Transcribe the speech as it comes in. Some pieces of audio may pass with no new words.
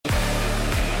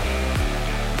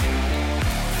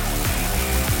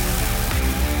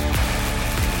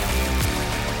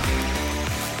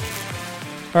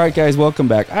All right, guys, welcome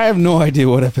back. I have no idea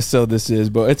what episode this is,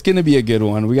 but it's going to be a good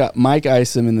one. We got Mike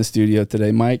Isom in the studio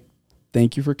today. Mike,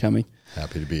 thank you for coming.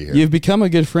 Happy to be here. You've become a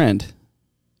good friend,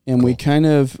 and we kind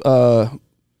of,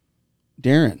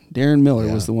 Darren Miller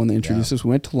was the one that introduced us. We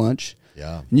went to lunch.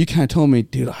 Yeah. And you kind of told me,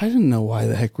 dude, I didn't know why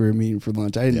the heck we were meeting for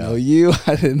lunch. I didn't know you.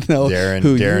 I didn't know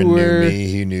who Darren you were. knew me.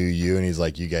 He knew you. And he's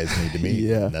like, you guys need to meet.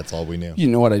 Yeah. And that's all we knew. You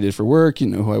know what I did for work. You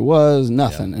know who I was.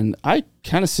 Nothing. Yeah. And I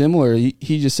kind of similar. He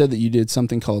just said that you did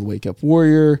something called Wake Up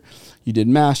Warrior. You did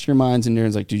masterminds. And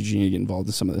Darren's like, dude, you need to get involved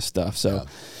in some of this stuff. So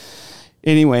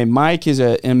anyway, Mike is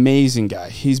an amazing guy.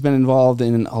 He's been involved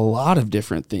in a lot of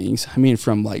different things. I mean,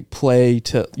 from like play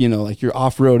to, like your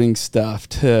off-roading stuff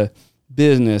to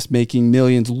business, making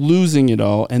millions, losing it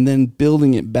all, and then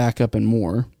building it back up and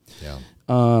more. Yeah.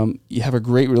 You have a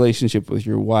great relationship with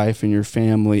your wife and your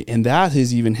family, and that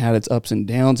has even had its ups and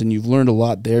downs, and you've learned a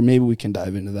lot there. Maybe we can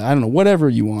dive into that. I don't know, whatever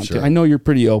you want to. I know you're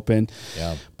pretty open.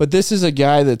 Yeah. But this is a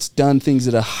guy that's done things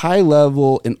at a high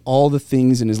level in all the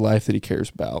things in his life that he cares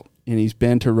about. And he's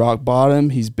been to rock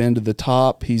bottom. He's been to the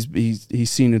top. He's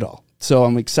seen it all. So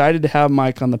I'm excited to have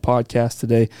Mike on the podcast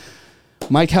today.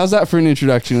 Mike, how's that for an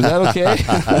introduction? Is that okay?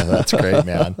 That's great,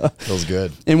 man. Feels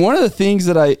good. And one of the things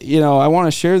that I want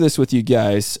to share this with you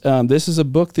guys. This is a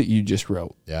book that you just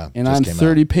wrote. Yeah. And I'm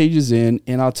 30 pages in,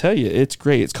 and I'll tell you, it's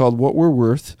great. It's called What We're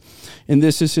Worth. And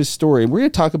this is his story. We're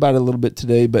going to talk about it a little bit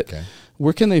today, but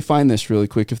where can they find this really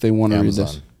quick if they want to read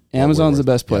this? Amazon's the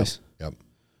best place. Yep.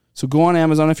 So go on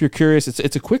Amazon if you're curious.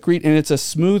 It's a quick read, and it's a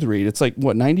smooth read. It's like,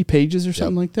 90 pages or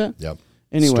something like that? Yep.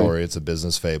 Anyway. Story. It's a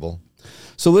business fable.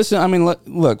 So listen, I mean,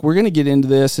 look, we're going to get into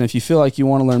this, and if you feel like you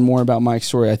want to learn more about Mike's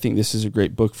story, I think this is a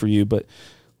great book for you, but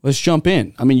let's jump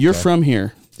in. I mean, you're from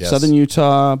here, Southern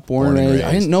Utah, born and raised.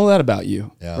 I didn't know that about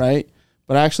you, right?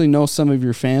 But I actually know some of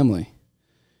your family.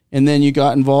 And then you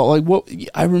got involved,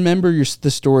 I remember the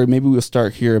story, maybe we'll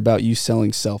start here, about you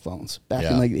selling cell phones back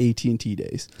in like the AT&T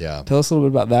days. Yeah. Tell us a little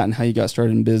bit about that and how you got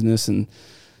started in business and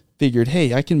figured,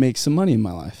 hey, I can make some money in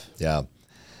my life. Yeah.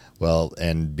 Well,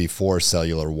 and before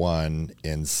Cellular One,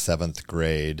 in 7th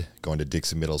grade, going to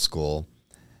Dixie Middle School,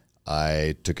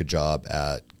 I took a job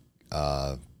at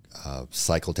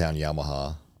Cycletown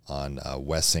Yamaha on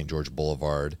West St. George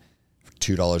Boulevard for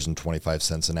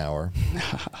 $2.25 an hour.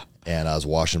 And I was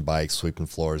washing bikes, sweeping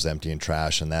floors, emptying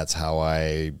trash, and that's how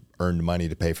I earned money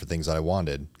to pay for things that I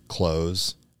wanted: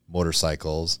 clothes,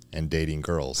 motorcycles, and dating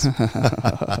girls.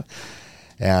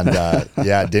 And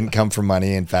it didn't come from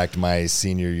money. In fact, my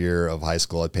senior year of high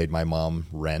school, I paid my mom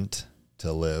rent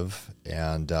to live.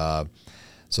 And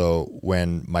so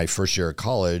when my first year of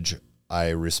college, I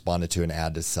responded to an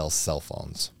ad to sell cell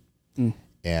phones. Mm.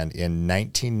 And in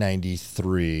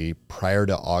 1993, prior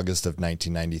to August of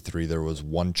 1993, there was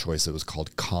one choice. It was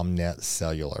called ComNet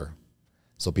Cellular.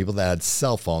 So people that had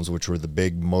cell phones, which were the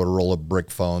big Motorola brick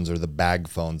phones or the bag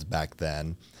phones back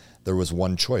then, there was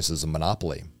one choice. It was a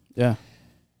monopoly. Yeah.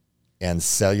 And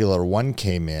Cellular One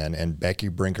came in, and Becky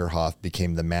Brinkerhoff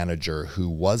became the manager, who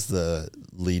was the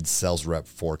lead sales rep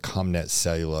for ComNet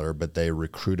Cellular, but they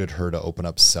recruited her to open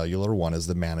up Cellular One as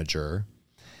the manager.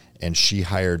 And she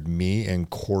hired me and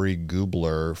Corey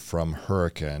Gubler from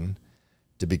Hurricane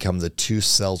to become the two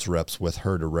sales reps with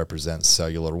her to represent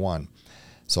Cellular One.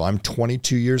 So I'm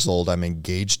 22 years old. I'm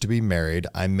engaged to be married.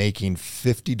 I'm making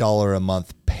 $50 a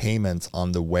month payments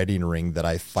on the wedding ring that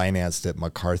I financed at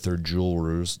MacArthur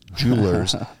Jewelers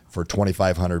for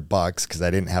 $2,500 because I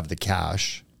didn't have the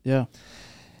cash. Yeah.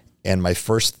 And my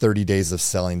first 30 days of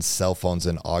selling cell phones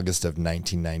in August of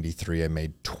 1993, I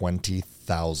made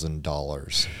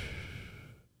 $20,000.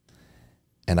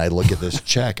 And I look at this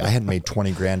check. I hadn't made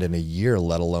 20 grand in a year,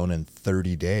 let alone in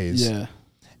 30 days. Yeah.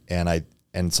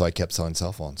 And so I kept selling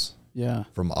cell phones. Yeah.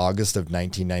 From August of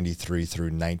 1993 through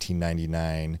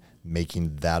 1999,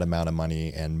 making that amount of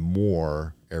money and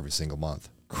more every single month.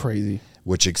 Crazy.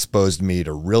 Which exposed me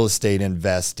to real estate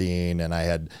investing, and I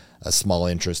had a small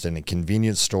interest in a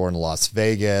convenience store in Las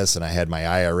Vegas, and I had my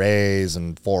IRAs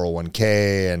and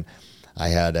 401k, and I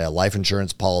had a life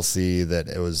insurance policy that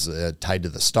it was tied to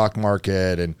the stock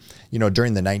market. And,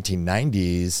 during the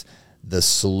 1990s, the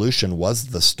solution was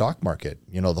the stock market,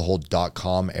 the whole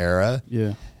 .com era.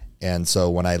 Yeah. And so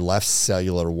when I left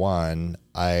Cellular One,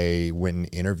 I went and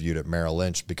interviewed at Merrill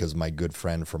Lynch because my good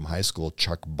friend from high school,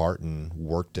 Chuck Barton,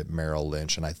 worked at Merrill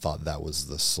Lynch, and I thought that was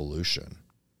the solution.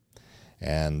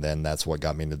 And then that's what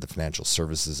got me into the financial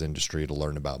services industry to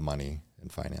learn about money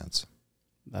and finance.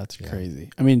 That's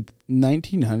crazy. I mean,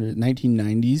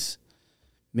 1990s,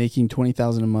 making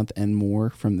 $20,000 a month and more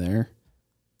from there.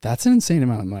 That's an insane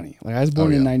amount of money. Like, I was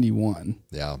born in 91.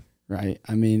 Yeah. right?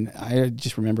 I mean, I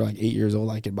just remember like 8 years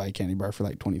old, I could buy a candy bar for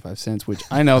like 25 cents, which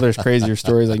I know there's crazier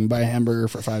stories. I can buy a hamburger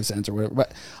for 5 cents or whatever,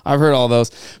 but I've heard all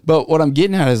those. But what I'm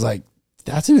getting at is like,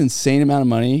 that's an insane amount of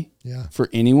money for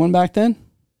anyone back then,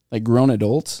 like grown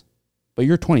adults, but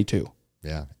you're 22.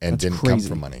 Yeah. And That's didn't crazy. come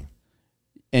from money.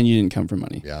 And you didn't come from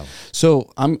money. Yeah.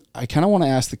 So I kind of want to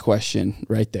ask the question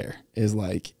right there is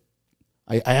like,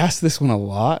 I ask this one a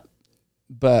lot,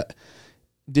 but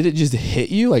did it just hit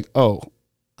you like, oh,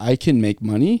 I can make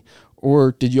money?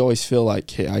 Or did you always feel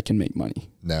like, hey, I can make money?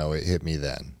 No, it hit me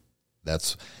then.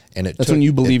 That's when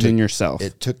you believed in yourself.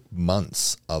 It took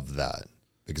months of that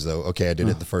because, okay, I did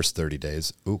it the first 30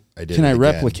 days. Ooh, I did. Can I again.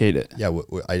 replicate it? Yeah,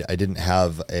 I didn't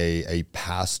have a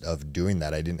past of doing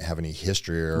that. I didn't have any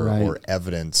history or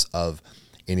evidence of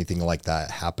anything like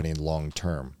that happening long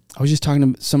term. I was just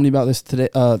talking to somebody about this today.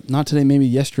 Not today, maybe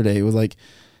yesterday. It was like,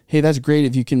 hey, that's great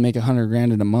if you can make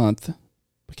 $100,000 in a month,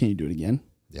 but can you do it again?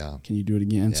 Yeah. Can you do it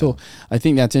again? Yeah. So I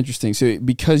think that's interesting. So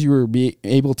because you were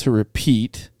able to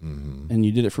repeat, and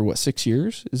you did it for what, 6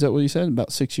 years? Is that what you said?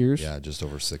 About 6 years? Yeah, just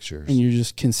over 6 years. And you're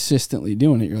just consistently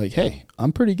doing it. You're like, hey,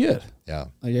 I'm pretty good. Yeah.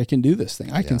 Like I can do this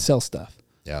thing. I can sell stuff.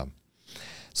 Yeah.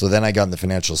 So then I got in the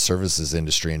financial services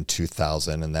industry in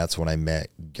 2000, and that's when I met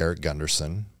Garrett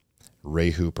Gunderson,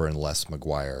 Ray Hooper, and Les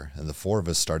McGuire. And the four of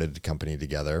us started a company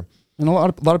together. And a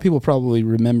lot of people probably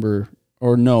remember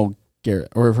or know Garrett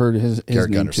or have heard his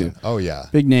Garrett name Gunderson. too. Oh, yeah.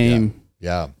 Big name.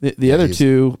 Yeah. The other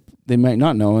two, they might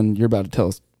not know, and you're about to tell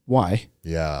us why.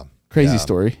 Yeah. Crazy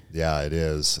story. Yeah, it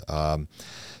is.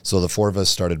 So the four of us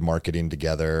started marketing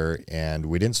together, and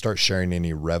we didn't start sharing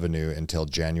any revenue until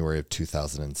January of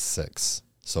 2006.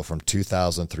 So from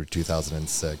 2000 through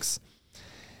 2006.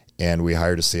 And we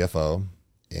hired a CFO,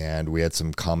 and we had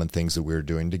some common things that we were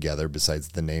doing together besides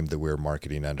the name that we were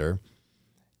marketing under.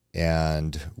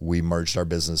 And we merged our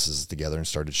businesses together and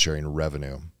started sharing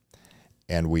revenue.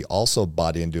 And we also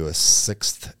bought into a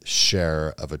sixth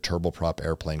share of a turboprop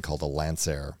airplane called a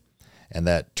Lancer. And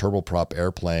that turboprop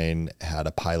airplane had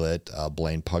a pilot,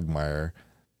 Blaine Pugmire,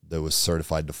 that was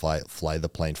certified to fly the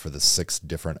plane for the 6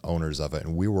 different owners of it.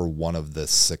 And we were one of the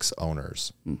 6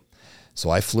 owners. So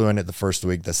I flew in it the first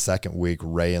week. The second week,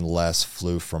 Ray and Les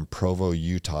flew from Provo,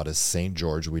 Utah to St.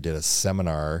 George. We did a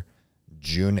seminar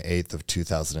June 8th of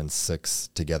 2006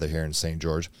 together here in St.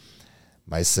 George.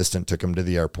 My assistant took them to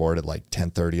the airport at like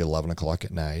 10:30, 11 o'clock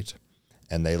at night,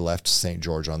 and they left St.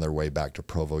 George on their way back to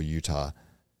Provo, Utah,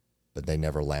 but they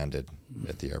never landed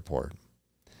at the airport.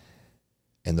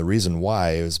 And the reason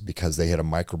why is because they had a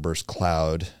microburst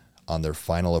cloud on their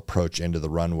final approach into the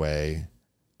runway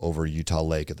over Utah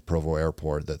Lake at the Provo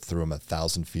airport that threw them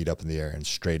 1,000 feet up in the air and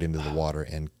straight into the water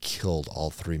and killed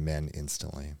all 3 men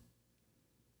instantly.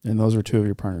 And those were 2 of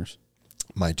your partners.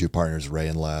 My 2 partners, Ray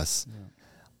and Les. Yeah.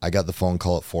 I got the phone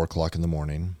call at 4 o'clock in the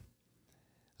morning.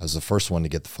 I was the first one to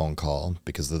get the phone call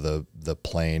because of the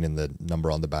plane and the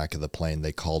number on the back of the plane.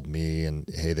 They called me and,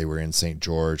 hey, they were in St.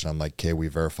 George. And I'm like, okay, we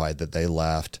verified that they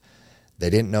left.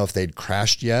 They didn't know if they'd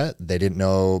crashed yet. They didn't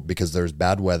know because there's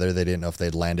bad weather. They didn't know if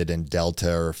they'd landed in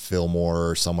Delta or Fillmore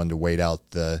or someone to wait out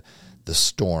the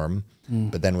storm.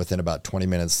 But then within about 20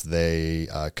 minutes, they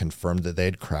confirmed that they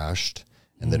had crashed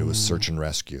and that it was search and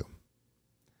rescue.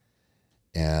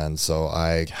 And so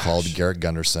I called Garrett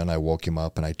Gunderson. I woke him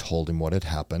up and I told him what had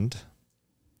happened.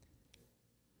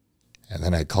 And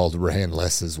then I called Ray and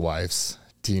Les's wives,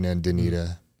 Tina and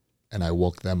Danita, and I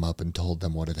woke them up and told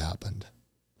them what had happened.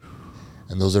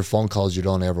 And those are phone calls you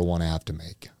don't ever want to have to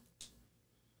make.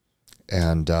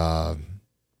 And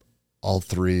all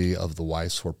 3 of the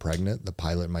wives were pregnant. The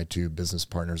pilot and my 2 business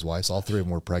partners' wives, all 3 of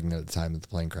them were pregnant at the time of the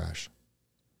plane crash.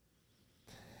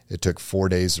 It took 4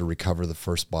 days to recover the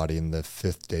first body and the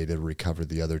 5th day to recover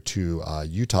the other 2.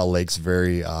 Utah Lake's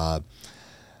very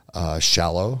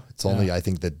shallow. It's only, I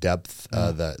think the depth,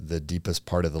 the deepest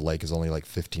part of the lake is only like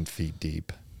 15 feet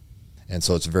deep. And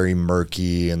so it's very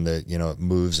murky and it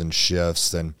moves and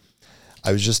shifts. And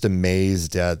I was just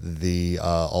amazed at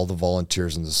all the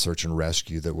volunteers in the search and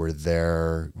rescue that were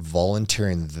there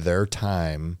volunteering their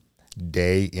time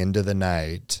day into the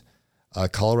night.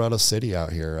 Colorado City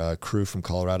out here, a crew from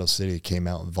Colorado City came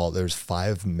out and there's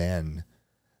 5 men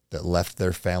that left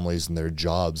their families and their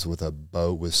jobs with a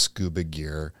boat with scuba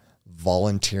gear,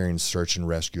 volunteering search and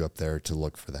rescue up there to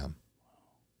look for them.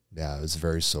 Yeah, it was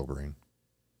very sobering.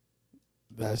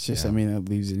 That's just, I mean, that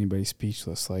leaves anybody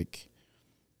speechless. Like,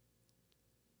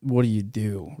 what do you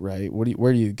do, right?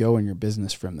 Where do you go in your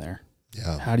business from there?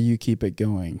 Yeah. How do you keep it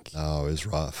going? Oh, it was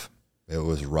rough. It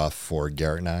was rough for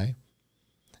Garrett and I.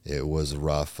 It was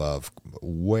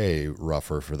way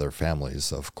rougher for their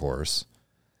families, of course.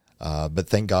 But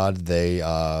thank God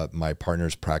my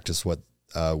partners practiced what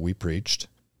we preached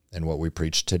and what we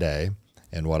preach today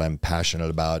and what I'm passionate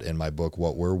about in my book,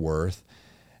 What We're Worth.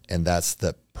 And that's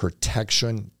that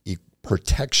protection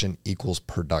equals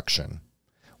production.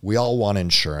 We all want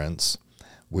insurance.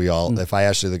 We all, if I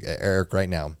asked you, Eric, right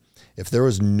now, if there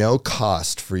was no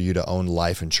cost for you to own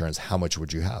life insurance, how much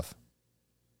would you have?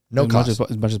 No cost.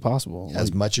 As much as possible.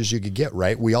 As much as you could get,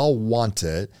 right? We all want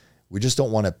it. We just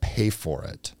don't want to pay for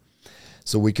it.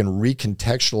 So we can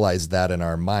recontextualize that in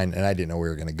our mind. And I didn't know we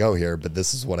were going to go here, but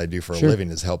this is what I do for a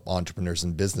living, is help entrepreneurs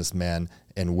and businessmen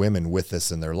and women with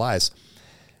this in their lives,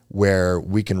 where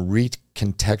we can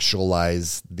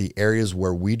recontextualize the areas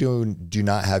where we do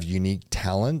not have unique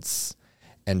talents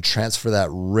and transfer that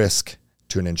risk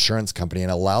to an insurance company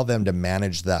and allow them to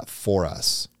manage that for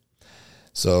us.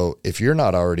 So if you're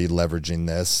not already leveraging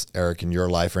this, Eric, in your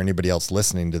life, or anybody else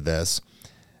listening to this,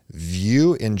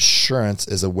 view insurance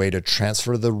as a way to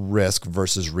transfer the risk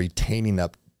versus retaining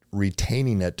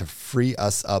it to free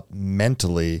us up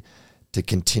mentally to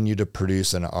continue to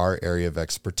produce in our area of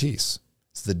expertise.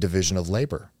 It's the division of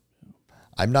labor.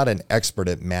 I'm not an expert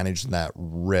at managing that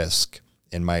risk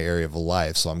in my area of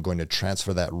life, so I'm going to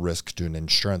transfer that risk to an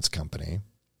insurance company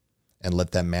and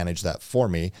let them manage that for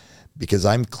me, because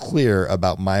I'm clear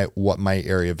about what my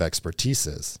area of expertise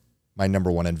is, my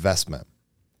number one investment.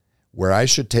 Where I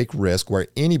should take risk, where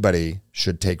anybody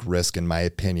should take risk, in my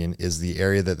opinion, is the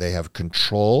area that they have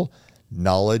control,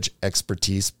 knowledge,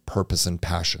 expertise, purpose, and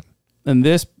passion. And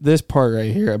this part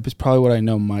right here is probably what I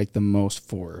know Mike the most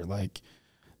for, like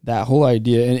that whole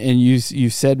idea. And you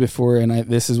said before, and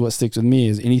this is what sticks with me,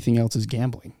 is anything else is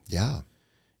gambling. Yeah.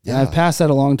 And I've passed that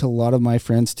along to a lot of my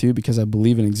friends too, because I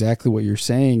believe in exactly what you're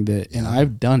saying, and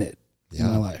I've done it in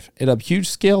my life. At a huge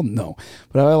scale, no.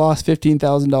 But have I lost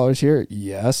 $15,000 here?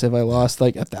 Yes. Have I lost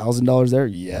like $1,000 there?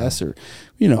 Yes. Or,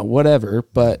 whatever.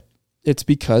 But it's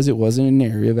because it wasn't an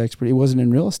area of expertise. It wasn't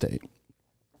in real estate.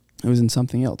 It was in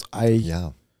something else.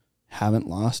 I haven't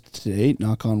lost to date,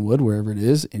 knock on wood, wherever it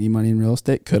is, any money in real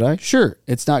estate. Could I? Sure.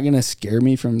 It's not going to scare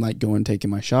me from like going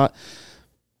taking my shot.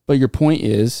 But your point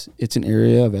is, it's an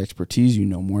area of expertise. You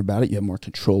know more about it. You have more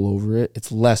control over it.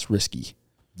 It's less risky.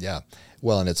 Yeah.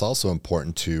 Well, and it's also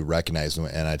important to recognize,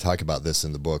 and I talk about this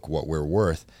in the book, What We're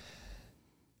Worth,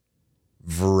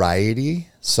 variety.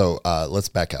 So let's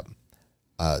back up.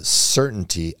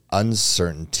 Certainty,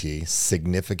 uncertainty,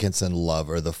 significance, and love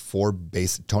are the four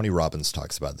basic. Tony Robbins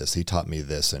talks about this. He taught me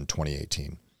this in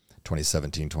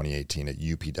 2017, 2018 at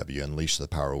UPW, Unleash the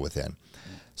Power Within.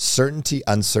 Certainty,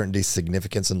 uncertainty,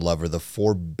 significance, and love are the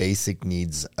four basic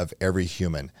needs of every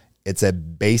human. It's a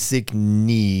basic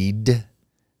need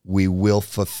we will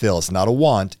fulfill. It's not a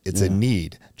want, it's a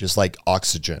need. Just like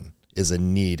oxygen is a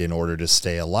need in order to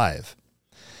stay alive.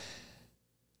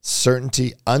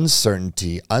 Certainty,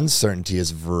 uncertainty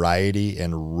is variety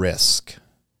and risk.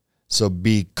 So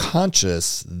be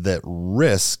conscious that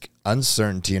risk,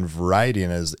 uncertainty, and variety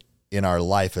in our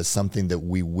life is something that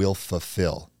we will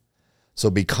fulfill. So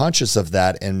be conscious of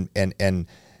that and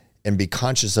be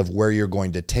conscious of where you're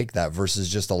going to take that versus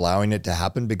just allowing it to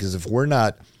happen. Because if we're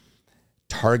not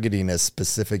targeting a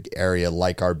specific area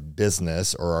like our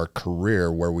business or our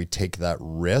career where we take that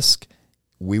risk,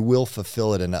 we will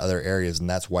fulfill it in other areas. And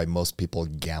that's why most people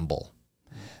gamble,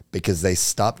 because they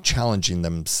stop challenging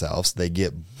themselves. They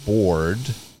get bored.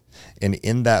 And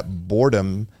in that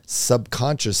boredom,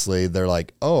 subconsciously, they're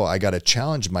like, oh, I got to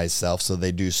challenge myself. So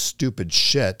they do stupid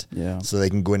shit so they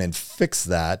can go in and fix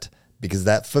that because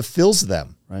that fulfills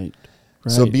them. Right.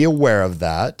 So be aware of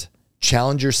that.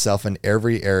 Challenge yourself in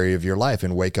every area of your life.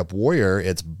 In Wake Up Warrior,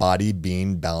 it's body,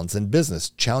 being, balance, and business.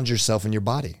 Challenge yourself in your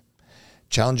body.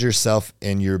 Challenge yourself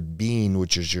in your being,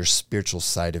 which is your spiritual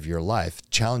side of your life.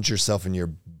 Challenge yourself in your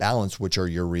balance, which are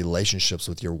your relationships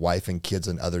with your wife and kids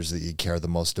and others that you care the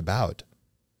most about.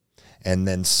 And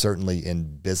then certainly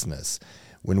in business.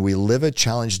 When we live a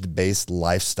challenge-based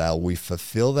lifestyle, we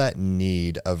fulfill that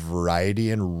need of variety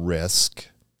and risk,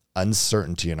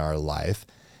 uncertainty in our life.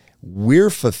 We're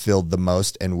fulfilled the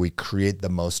most and we create the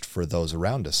most for those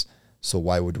around us. So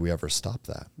why would we ever stop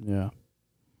that? Yeah.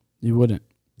 You wouldn't.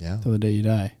 Yeah. Till the day you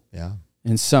die. Yeah.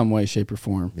 In some way, shape, or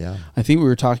form. Yeah. I think we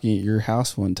were talking at your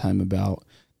house one time about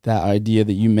that idea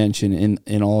that you mentioned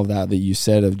in all of that you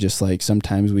said of just like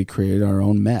sometimes we create our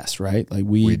own mess, right? Like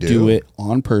we do it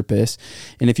on purpose.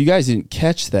 And if you guys didn't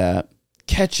catch that,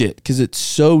 catch it, because it's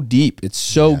so deep. It's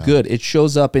so good. It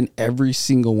shows up in every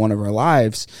single one of our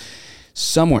lives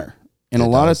somewhere. And a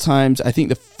lot of times, I think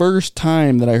the first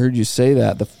time that I heard you say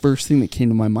that, the first thing that came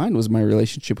to my mind was my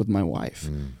relationship with my wife.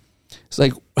 It's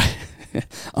like,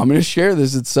 I'm going to share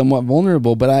this. It's somewhat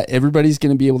vulnerable, but everybody's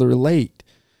going to be able to relate,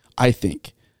 I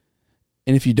think.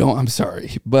 And if you don't, I'm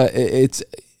sorry. But it's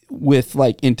with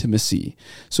like intimacy.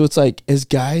 So it's like, as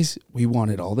guys, we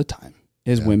want it all the time.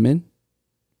 As women,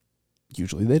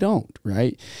 usually they don't,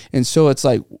 right? And so it's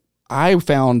like, I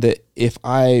found that if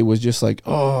I was just like,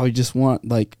 oh, I just want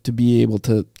like to be able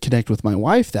to connect with my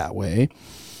wife that way,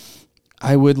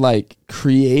 I would like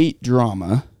create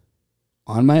drama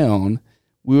on my own.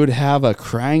 We would have a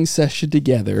crying session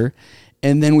together,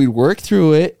 and then we'd work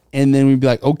through it, and then we'd be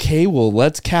like, okay, well,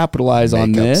 let's capitalize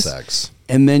on this. Sex.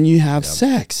 And then you have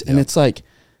sex. And it's like,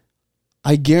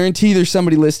 I guarantee there's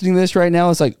somebody listening to this right now.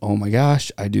 It's like, oh my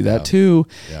gosh, I do that too.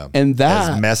 Yeah. And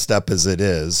that, as messed up as it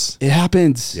is, it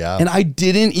happens. Yeah. And I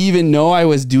didn't even know I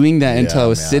was doing that until I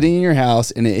was sitting in your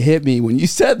house, and it hit me when you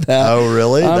said that. Oh,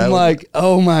 really? I'm like,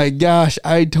 oh my gosh,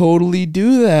 I totally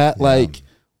do that. Yeah. Like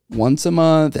once a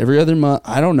month, every other month.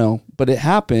 I don't know, but it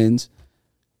happens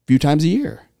a few times a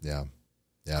year. Yeah.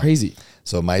 Yeah. Crazy.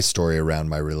 So my story around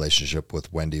my relationship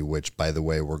with Wendy, which, by the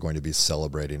way, we're going to be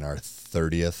celebrating our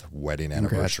 30th wedding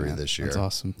anniversary this year. That's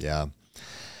awesome. Yeah.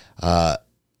 I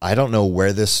don't know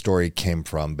where this story came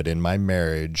from, but in my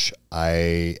marriage,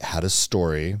 I had a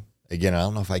story. Again, I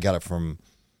don't know if I got it from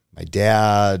my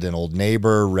dad, an old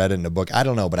neighbor, read it in a book. I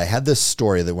don't know, but I had this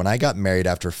story that when I got married,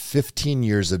 after 15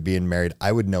 years of being married,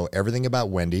 I would know everything about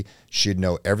Wendy. She'd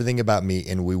know everything about me,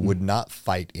 and we would not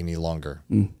fight any longer.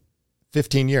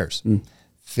 15 years.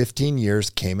 15 years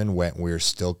came and went, and we were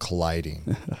still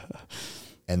colliding.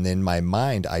 And then in my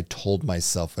mind, I told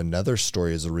myself another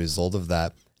story as a result of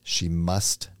that. She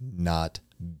must not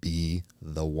be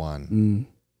the one. And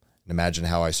imagine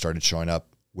how I started showing up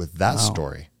with that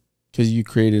story. Because you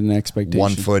created an expectation.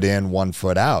 1 foot in, 1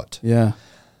 foot out. Yeah.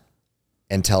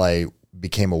 Until I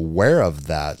became aware of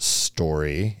that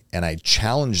story, and I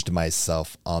challenged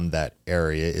myself on that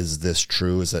area. Is this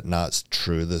true? Is it not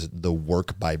true? The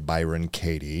work by Byron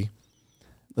Katie,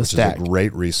 which is a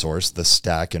great resource, The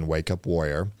Stack and Wake Up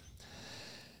Warrior.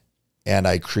 And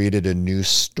I created a new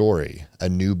story, a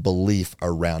new belief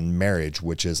around marriage,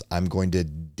 which is I'm going to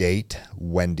date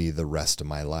Wendy the rest of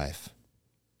my life.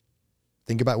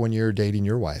 Think about when you're dating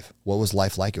your wife. What was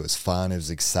life like? It was fun. It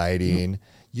was exciting.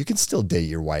 You can still date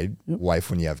your wife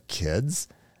when you have kids.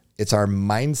 It's our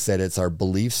mindset. It's our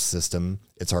belief system.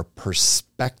 It's our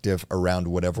perspective around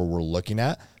whatever we're looking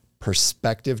at.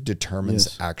 Perspective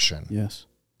determines action. Yes.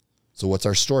 So what's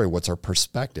our story? What's our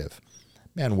perspective?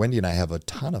 Man, Wendy and I have a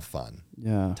ton of fun.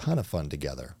 Yeah. Ton of fun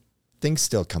together. Things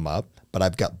still come up, but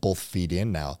I've got both feet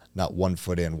in now, not 1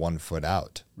 foot in, 1 foot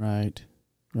out. Right.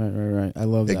 I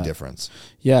love that. Big difference.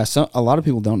 Yeah, so a lot of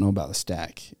people don't know about the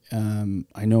stack.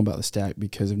 I know about the stack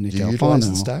because of Nick Alfano. Do you utilize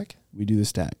the stack? We do the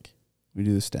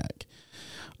stack.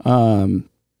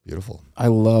 Beautiful. I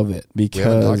love it because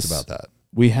we haven't talked about that.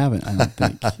 We haven't, I don't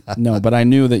think. No, but I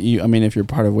knew that if you're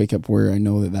part of Wake Up Warrior, I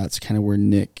know that that's kind of where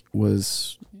Nick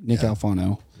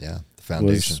Alfano. Yeah, the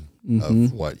foundation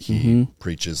of what he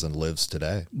preaches and lives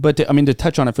today. But to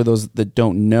touch on it for those that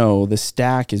don't know, the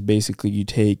stack is basically you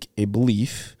take a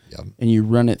belief and you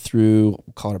run it through,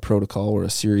 we'll call it a protocol or a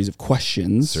series of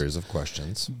questions.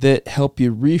 That help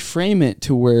you reframe it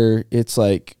to where it's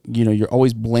like, you're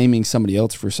always blaming somebody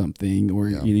else for something, or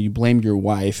you blamed your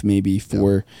wife maybe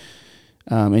for,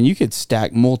 and you could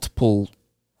stack multiple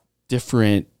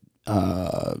different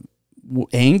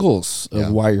angles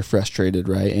of why you're frustrated,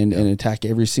 right? And attack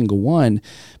every single one.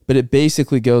 But it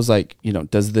basically goes like,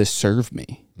 does this serve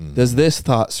me? Does this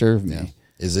thought serve me?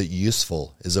 Is it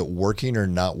useful? Is it working or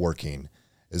not working?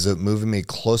 Is it moving me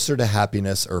closer to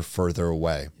happiness or further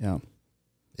away? Yeah.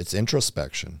 It's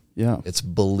introspection. Yeah. It's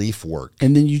belief work.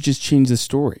 And then you just change the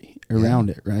story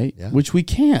around it, right? Yeah. Which we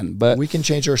can, but we can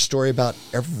change our story about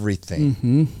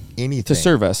everything, anything. To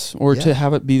serve us or to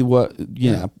have it be what,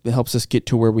 it helps us get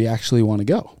to where we actually want to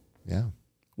go. Yeah.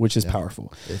 Which is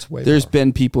powerful. It's way There's powerful.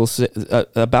 been people say,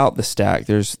 about the stack.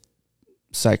 There's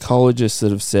psychologists that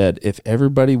have said, if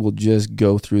everybody will just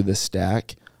go through the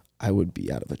stack, I would be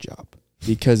out of a job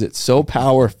because it's so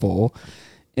powerful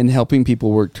in helping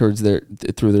people work towards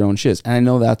through their own shits. And I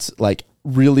know that's like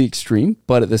really extreme,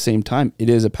 but at the same time, it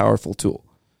is a powerful tool.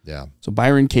 Yeah. So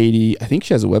Byron Katie, I think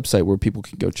she has a website where people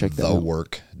can go check that out.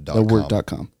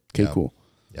 Thework.com. Okay, cool.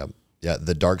 Yep. Yeah.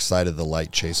 The Dark Side of the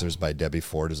Light Chasers by Debbie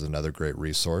Ford is another great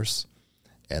resource.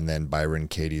 And then Byron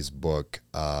Katie's book,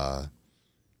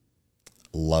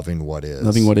 Loving What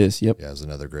Is. Yep. Yeah, is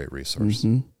another great resource.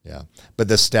 Yeah. But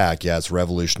the stack, it's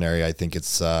revolutionary. I think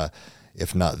it's,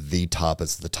 if not the top,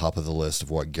 it's the top of the list of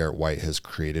what Garrett White has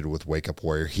created with Wake Up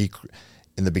Warrior.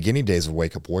 In the beginning days of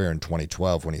Wake Up Warrior in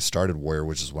 2012, when he started Warrior,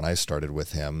 which is when I started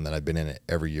with him, and I've been in it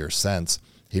every year since,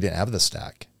 he didn't have the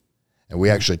stack. And we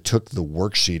actually took the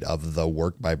worksheet of the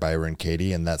work by Byron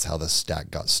Katie, and that's how the stack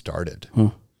got started.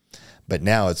 But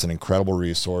now it's an incredible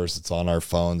resource. It's on our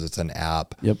phones. It's an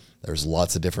app. Yep. There's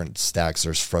lots of different stacks.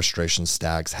 There's frustration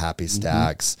stacks, happy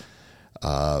stacks,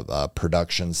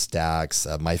 production stacks.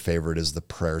 My favorite is the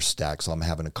prayer stack. So I'm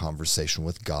having a conversation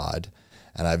with God.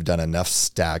 And I've done enough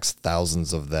stacks,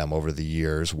 thousands of them over the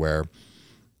years, where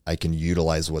I can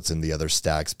utilize what's in the other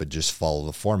stacks, but just follow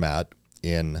the format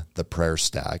in the prayer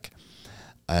stack.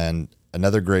 And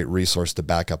another great resource to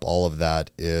back up all of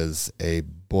that is a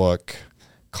book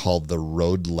called The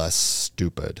Road Less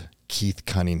Stupid, Keith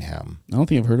Cunningham. I don't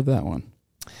think I've heard of that one.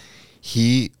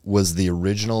 He was the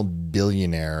original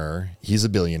billionaire. He's a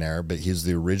billionaire, but he's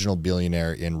the original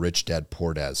billionaire in Rich Dad,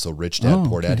 Poor Dad. So Rich Dad,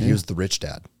 Poor Dad, he was the rich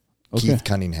dad. Okay. Keith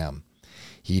Cunningham.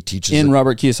 He teaches in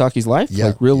Robert Kiyosaki's life,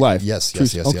 like real life. Yes.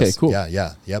 Okay, cool.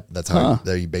 Yep. That's how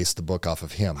he based the book off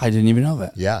of him. I didn't even know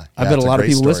that. Yeah. I bet a lot of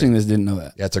people listening to this didn't know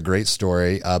that. Yeah, it's a great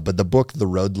story. But the book, The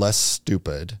Road Less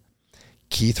Stupid,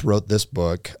 Keith wrote this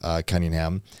book,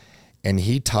 Cunningham, and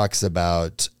he talks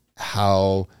about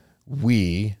how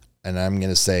we, and I'm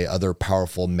going to say other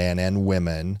powerful men and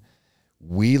women,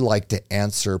 we like to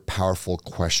answer powerful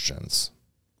questions.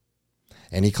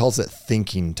 And he calls it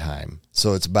thinking time.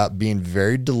 So it's about being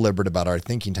very deliberate about our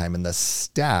thinking time. And the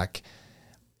stack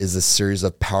is a series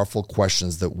of powerful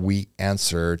questions that we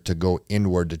answer to go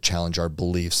inward to challenge our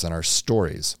beliefs and our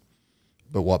stories.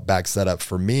 But what backs that up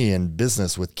for me in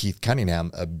business with Keith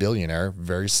Cunningham, a billionaire,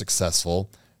 very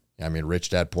successful, I mean,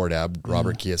 Rich Dad, Poor Dad,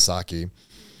 Robert Kiyosaki,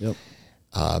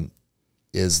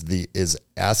 is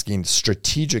asking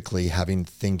strategically, having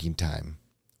thinking time,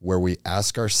 where we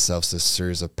ask ourselves a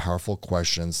series of powerful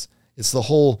questions. It's the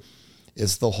whole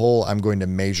I'm going to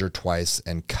measure twice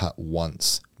and cut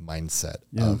once mindset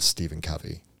of Stephen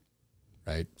Covey,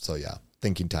 right? So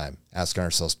thinking time, asking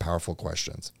ourselves powerful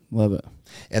questions. Love it.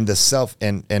 And the self,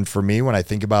 and for me, when I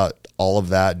think about all of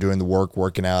that, doing the work,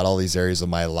 working out, all these areas of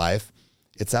my life,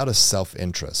 it's out of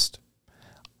self-interest.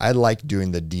 I like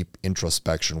doing the deep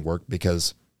introspection work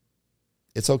because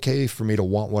it's okay for me to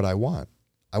want what I want.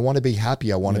 I want to be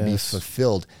happy. I want to be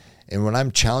fulfilled. And when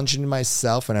I'm challenging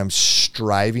myself and I'm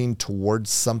striving towards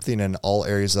something in all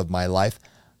areas of my life,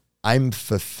 I'm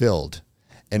fulfilled.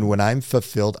 And when I'm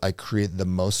fulfilled, I create the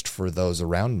most for those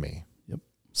around me. Yep.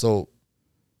 So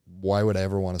why would I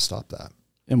ever want to stop that?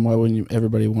 And why wouldn't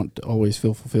everybody want to always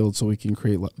feel fulfilled so we can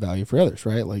create value for others,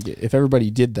 right? Like if everybody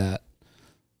did that,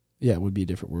 it would be a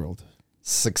different world.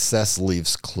 Success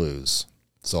leaves clues.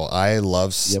 So I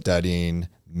love studying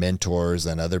mentors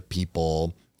and other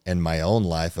people in my own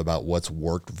life about what's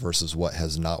worked versus what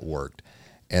has not worked.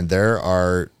 And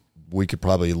we could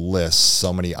probably list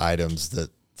so many items that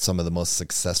some of the most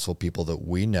successful people that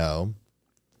we know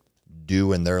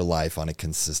do in their life on a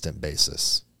consistent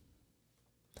basis.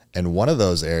 And one of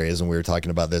those areas, and we were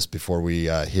talking about this before we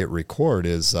hit record,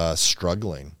 is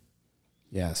struggling.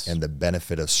 Yes. And the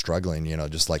benefit of struggling,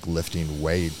 just like lifting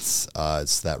weights,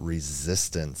 it's that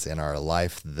resistance in our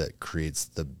life that creates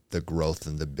the growth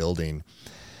and the building.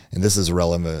 And this is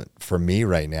relevant for me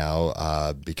right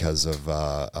now because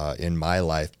of, in my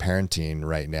life, parenting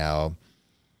right now,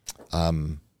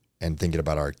 and thinking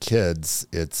about our kids,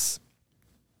 it's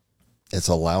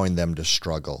allowing them to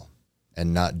struggle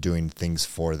and not doing things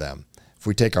for them. If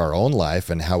we take our own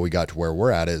life and how we got to where we're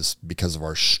at is because of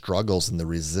our struggles and the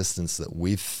resistance that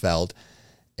we've felt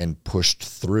and pushed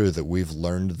through, that we've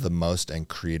learned the most and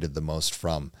created the most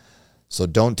from. So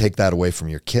don't take that away from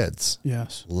your kids.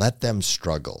 Yes. Let them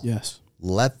struggle. Yes.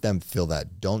 Let them feel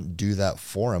that. Don't do that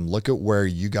for them. Look at where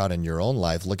you got in your own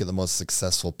life. Look at the most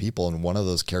successful people. And one of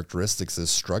those characteristics is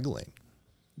struggling.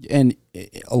 And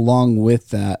along with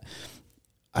that,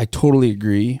 I totally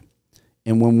agree.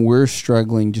 And when we're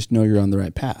struggling, just know you're on the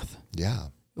right path. Yeah.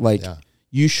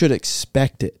 You should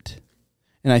expect it.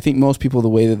 And I think most people, the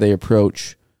way that they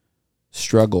approach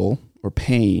struggle or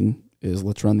pain is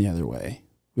let's run the other way.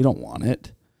 We don't want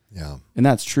it. Yeah. And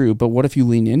that's true. But what if you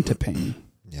lean into pain?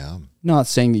 Yeah. Not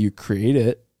saying that you create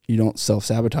it. You don't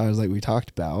self-sabotage like we talked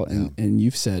about. And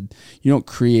you've said you don't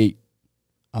create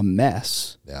a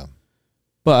mess. Yeah.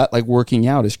 But like working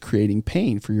out is creating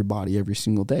pain for your body every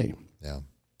single day. Yeah.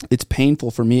 It's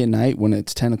painful for me at night when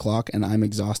it's 10 o'clock and I'm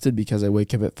exhausted because I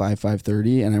wake up at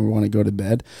 5:30 and I want to go to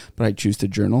bed, but I choose to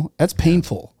journal. That's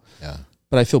painful. Yeah.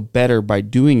 But I feel better by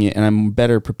doing it, and I'm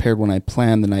better prepared when I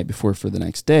plan the night before for the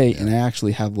next day, and I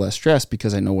actually have less stress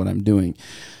because I know what I'm doing.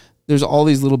 There's all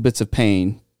these little bits of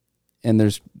pain, and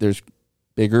there's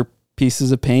bigger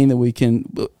pieces of pain that we can,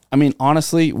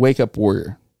 honestly, Wake Up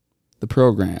Warrior, the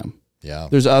program. Yeah.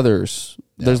 There's others.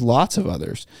 Yeah. There's lots of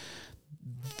others.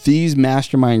 these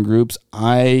mastermind groups,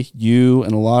 you,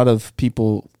 and a lot of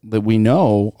people that we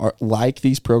know are like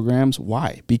these programs.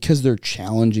 Why? Because they're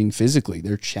challenging physically.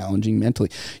 They're challenging mentally.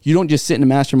 You don't just sit in a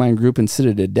mastermind group and sit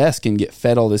at a desk and get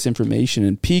fed all this information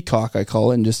and peacock, I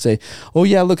call it, and just say, oh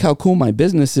yeah, look how cool my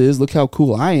business is. Look how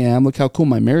cool I am. Look how cool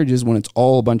my marriage is, when it's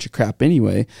all a bunch of crap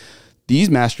anyway. These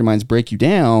masterminds break you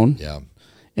down. Yeah.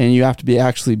 And you have to be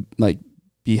actually like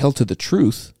be held to the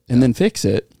truth and then fix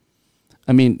it.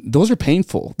 I mean, those are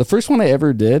painful. The first one I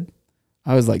ever did,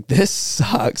 I was like, this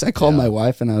sucks. I called my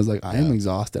wife and I was like, I am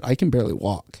exhausted. I can barely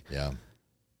walk. Yeah.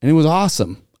 And it was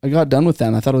awesome. I got done with that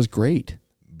and I thought it was great.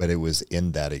 But it was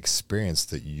in that experience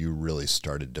that you really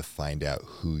started to find out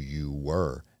who you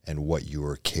were and what you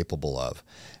were capable of.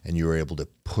 And you were able to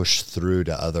push through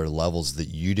to other levels that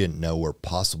you didn't know were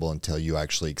possible until you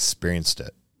actually experienced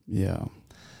it. Yeah.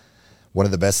 One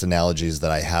of the best analogies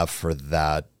that I have for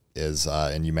that is,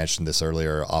 and you mentioned this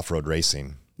earlier, off-road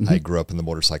racing. I grew up in the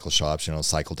motorcycle shops,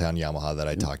 Cycle Town Yamaha that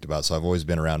I talked about. So I've always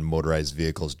been around motorized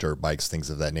vehicles, dirt bikes, things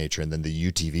of that nature. And then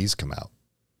the UTVs come out.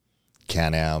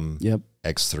 Can-Am,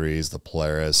 X3s, the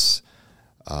Polaris,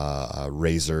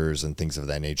 Razors, and things of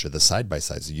that nature. The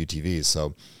side-by-sides, the UTVs.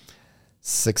 So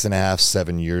 6.5,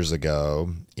 7 years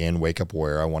ago in Wake Up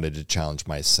Warrior, I wanted to challenge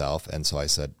myself. And so I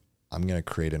said, I'm going to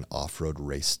create an off-road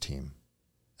race team.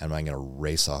 And I'm going to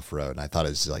race off-road. And I thought it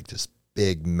was like this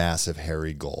big, massive,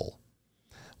 hairy goal.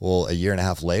 Well, a year and a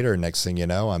half later, next thing you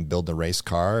know, I'm building a race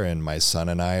car and my son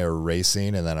and I are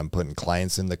racing, and then I'm putting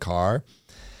clients in the car.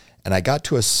 And I got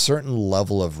to a certain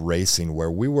level of racing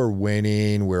where we were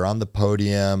winning, we were on the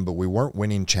podium, but we weren't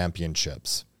winning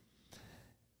championships.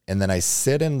 And then I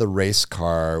sit in the race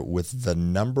car with the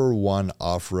number one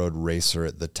off-road racer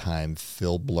at the time,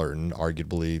 Phil Blurton,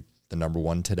 arguably the number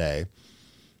one today.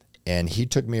 And he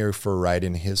took me for a ride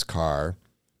in his car.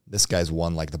 This guy's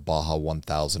won like the Baja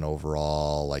 1000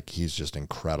 overall. Like, he's just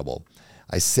incredible.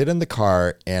 I sit in the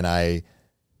car and I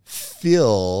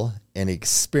feel and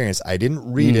experience. I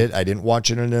didn't read it. I didn't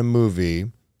watch it in a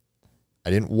movie.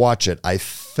 I didn't watch it. I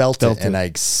felt it and I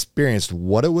experienced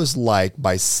what it was like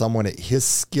by someone at his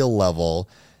skill level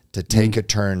to take a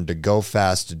turn, to go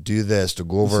fast, to do this, to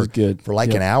go over for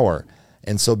like an hour.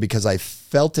 And so because I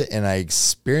felt it and I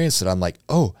experienced it, I'm like,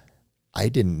 oh, I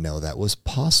didn't know that was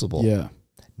possible. Yeah.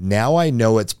 Now I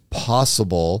know it's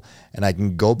possible, and I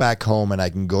can go back home and I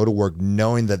can go to work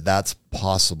knowing that that's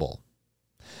possible.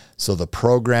 So the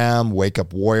program, Wake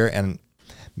Up Warrior, and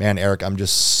man, Eric, I'm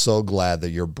just so glad that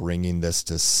you're bringing this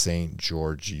to St.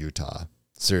 George, Utah.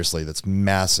 Seriously, that's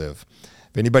massive.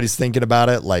 If anybody's thinking about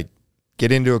it, like,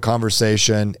 get into a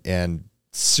conversation and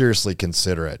seriously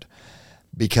consider it,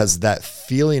 because that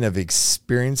feeling of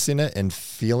experiencing it and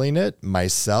feeling it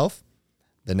myself,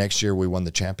 the next year we won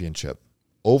the championship.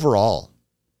 Overall,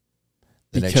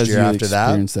 the next year after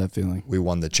that feeling. We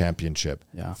won the championship.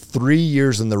 Yeah. 3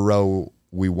 years in a row,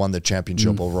 we won the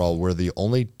championship overall. We're the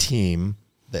only team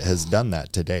that has done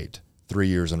that to date. 3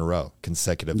 years in a row,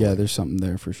 consecutively. Yeah, there's something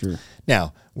there for sure.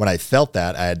 Now, when I felt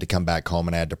that, I had to come back home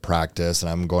and I had to practice.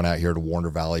 And I'm going out here to Warner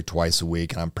Valley twice a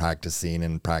week, and I'm practicing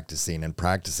and practicing and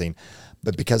practicing.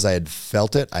 But because I had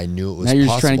felt it, I knew it was possible. Now you're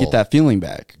just trying to get that feeling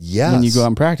back. Yes. When you go out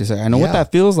and practice. I know what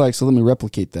that feels like, so let me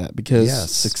replicate that,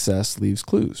 because success leaves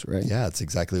clues, right? Yeah, that's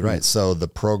exactly right. So the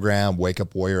program, Wake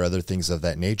Up Warrior, other things of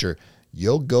that nature,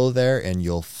 you'll go there and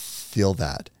you'll feel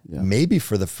that. Yeah. Maybe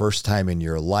for the first time in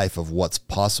your life of what's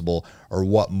possible or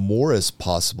what more is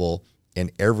possible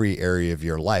in every area of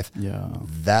your life. Yeah.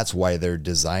 That's why they're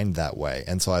designed that way.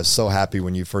 And so I was so happy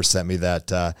when you first sent me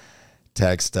that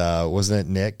text. Wasn't it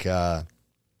Nick?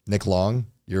 Nick Long?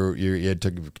 You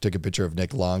took a picture of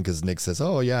Nick Long because Nick says,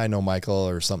 "Oh yeah, I know Michael,"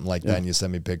 or something like that. And you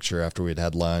sent me a picture after we'd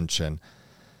had lunch, and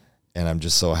I'm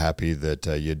just so happy that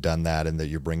you'd done that and that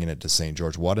you're bringing it to St.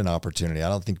 George. What an opportunity! I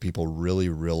don't think people really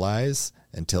realize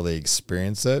until they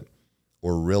experience it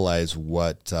or realize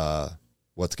what's going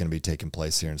to be taking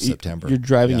place here in September. Your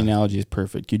driving analogy is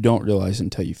perfect. You don't realize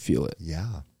until you feel it.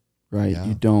 Yeah. Right. Yeah.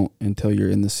 You don't until you're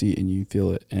in the seat and you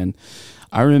feel it. And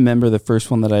I remember the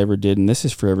first one that I ever did, and this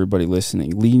is for everybody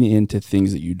listening, lean into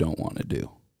things that you don't want to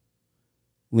do.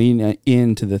 Lean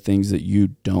into the things that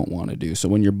you don't want to do. So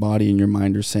when your body and your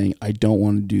mind are saying, I don't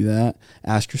want to do that,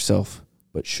 ask yourself,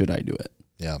 but should I do it?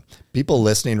 Yeah. People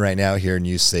listening right now here and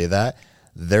you say that,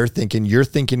 you're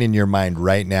thinking in your mind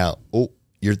right now,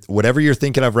 whatever you're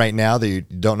thinking of right now that you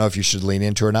don't know if you should lean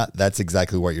into or not, that's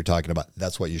exactly what you're talking about.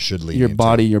 That's what you should lean into. Your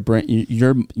body, your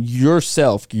brain,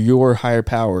 yourself, your higher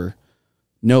power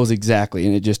knows exactly,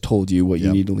 and it just told you what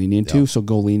you need to lean into. So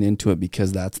go lean into it,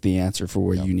 because that's the answer for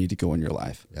where you need to go in your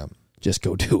life. Yep. Just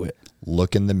go do it.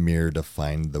 Look in the mirror to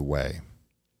find the way.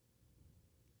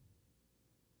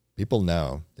 People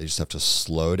know. They just have to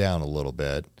slow down a little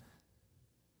bit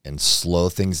and slow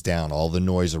things down, all the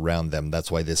noise around them.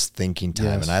 That's why this thinking time,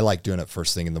 Yes. and I like doing it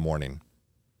first thing in the morning.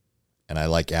 And I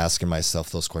like asking myself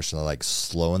those questions. I like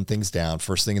slowing things down.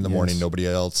 First thing in the morning, nobody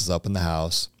else is up in the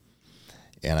house.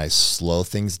 And I slow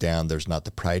things down. There's not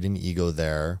the pride and ego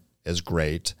there as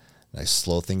great. And I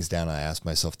slow things down and I ask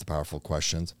myself the powerful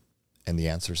questions. And the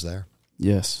answer's there.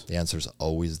 Yes. The answer's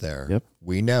always there. Yep.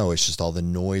 We know it's just all the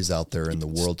noise out there in the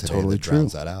world today totally that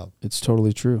drowns true. that out. It's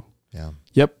totally true. Yeah.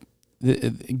 Yep.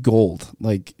 Gold,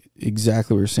 like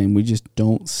exactly what you're saying. We just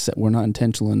don't set, we're not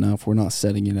intentional enough. We're not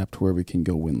setting it up to where we can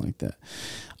go win like that.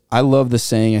 I love the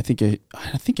saying. I think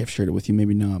I've shared it with you,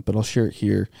 maybe not, but I'll share it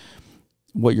here.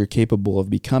 What you're capable of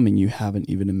becoming, you haven't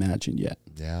even imagined yet.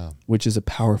 Yeah. Which is a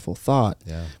powerful thought.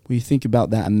 Yeah. When you think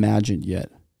about that imagined yet,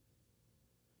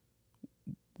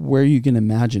 where are you going to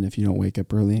imagine if you don't wake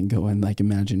up early and go and like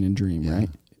imagine and dream, right?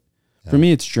 Yeah. For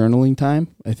me, it's journaling time.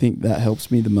 I think that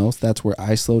helps me the most. That's where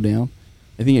I slow down.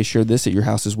 I think I shared this at your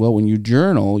house as well. When you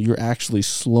journal, you're actually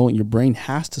slowing. Your brain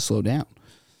has to slow down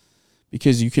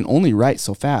because you can only write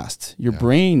so fast. Your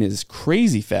brain is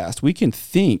crazy fast. We can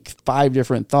think 5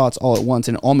 different thoughts all at once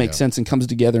and it all makes sense and comes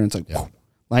together and it's like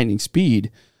lightning speed.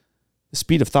 The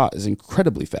speed of thought is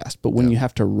incredibly fast. But when you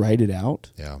have to write it out,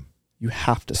 you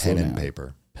have to slow down. Pen and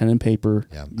paper. Pen and paper.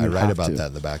 Yeah, I write about that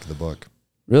in the back of the book.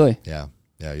 Really? Yeah.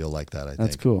 Yeah, you'll like that, I think.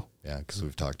 That's cool. Yeah, because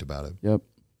we've talked about it. Yep.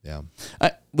 Yeah.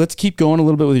 Let's keep going a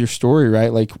little bit with your story,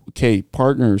 right? Like, okay,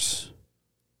 partners,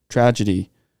 tragedy.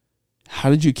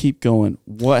 How did you keep going?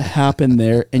 What happened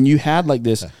there? And you had like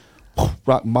this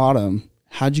rock bottom.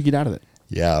 How'd you get out of it?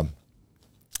 Yeah.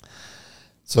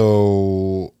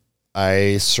 So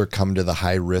I succumbed to the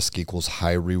high risk equals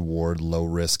high reward, low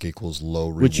risk equals low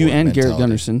reward. Which you and mentality. Garrett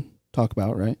Gunderson talk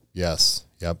about, right? Yes.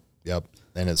 Yep.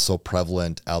 And it's so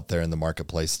prevalent out there in the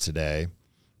marketplace today.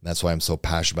 That's why I'm so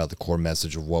passionate about the core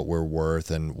message of what we're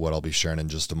worth and what I'll be sharing in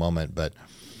just a moment. But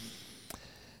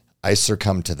I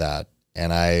succumbed to that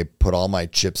and I put all my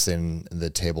chips in the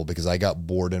table because I got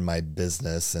bored in my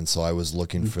business. And so I was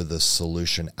looking for the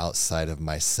solution outside of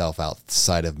myself,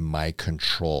 outside of my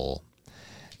control.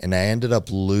 And I ended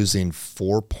up losing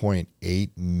 $4.8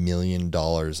 million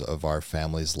of our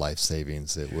family's life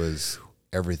savings. It was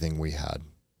everything we had.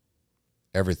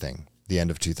 Everything. The end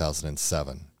of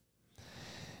 2007.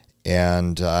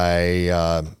 And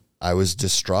I was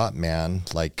distraught, man.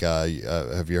 Like,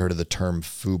 have you heard of the term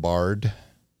FUBARD?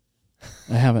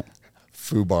 I haven't.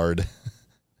 FUBARD.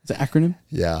 It's an acronym?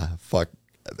 Yeah.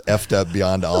 Effed up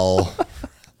beyond all.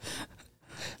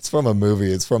 It's from a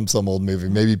movie. It's from some old movie.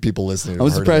 Maybe people listening have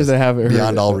I'm surprised I haven't heard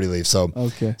Beyond it. all relief. So,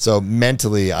 okay. So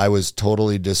mentally, I was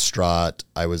totally distraught.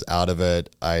 I was out of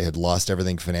it. I had lost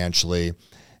everything financially.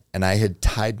 And I had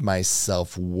tied my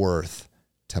self-worth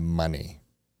to money.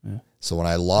 Yeah. So when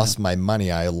I lost my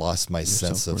money, I lost my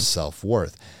sense of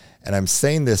self-worth. And I'm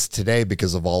saying this today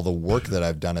because of all the work that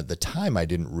I've done. At the time, I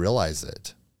didn't realize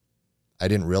it. I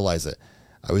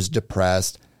was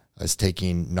depressed. I was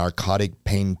taking narcotic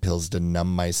pain pills to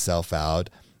numb myself out.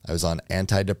 I was on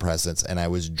antidepressants and I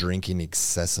was drinking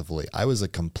excessively. I was a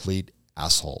complete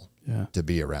asshole to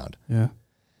be around. Yeah.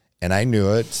 And I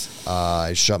knew it.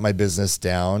 I shut my business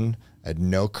down. I had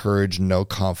no courage, no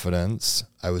confidence.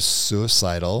 I was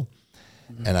suicidal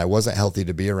and I wasn't healthy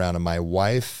to be around. And my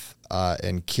wife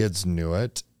and kids knew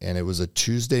it. And it was a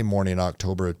Tuesday morning,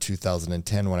 October of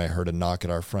 2010, when I heard a knock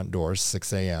at our front door,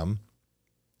 6 a.m.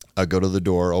 I go to the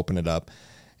door, open it up,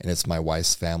 and it's my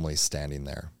wife's family standing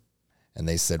there. And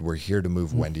they said, "We're here to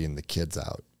move Wendy and the kids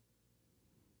out."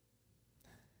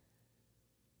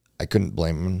 I couldn't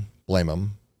blame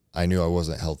them. I knew I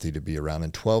wasn't healthy to be around.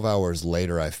 And 12 hours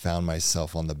later, I found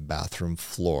myself on the bathroom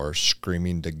floor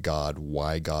screaming to God,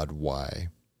 "Why, God, why?"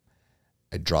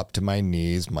 I dropped to my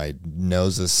knees. My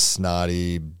nose is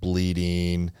snotty,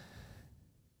 bleeding.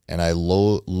 And I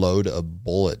load a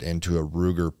bullet into a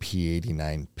Ruger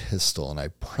P89 pistol and I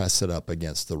press it up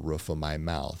against the roof of my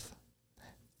mouth.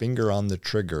 Finger on the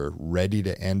trigger, ready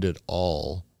to end it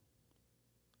all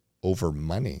over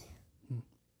money.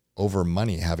 Over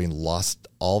money, having lost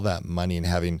all that money and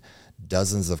having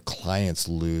dozens of clients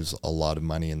lose a lot of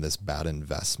money in this bad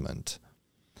investment.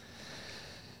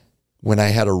 When I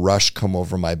had a rush come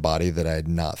over my body that I had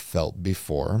not felt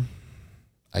before,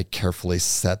 I carefully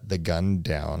set the gun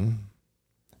down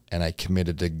and I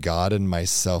committed to God and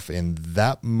myself in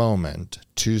that moment,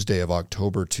 Tuesday of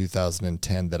October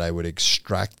 2010, that I would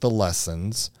extract the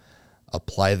lessons,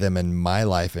 apply them in my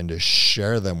life, and to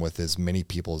share them with as many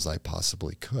people as I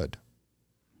possibly could.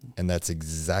 And that's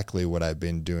exactly what I've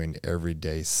been doing every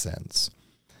day since.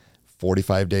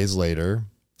 45 days later,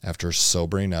 After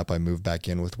sobering up, I moved back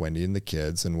in with Wendy and the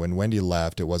kids. And when Wendy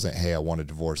left, it wasn't, hey, I want a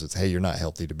divorce. It's, hey, you're not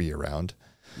healthy to be around.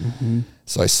 Mm-hmm.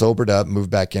 So I sobered up,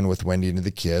 moved back in with Wendy and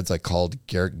the kids. I called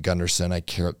Garrett Gunderson. I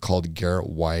called Garrett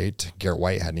White. Garrett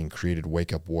White hadn't even created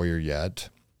Wake Up Warrior yet.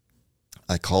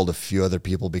 I called a few other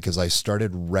people because I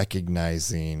started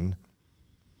recognizing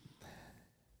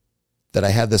that I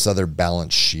had this other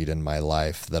balance sheet in my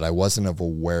life that I wasn't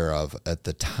aware of at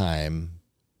the time.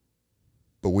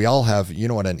 But we all have, you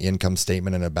know what an income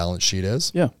statement and a balance sheet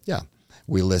is? Yeah. Yeah.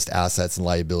 We list assets and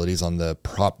liabilities on the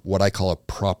what I call a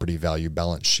property value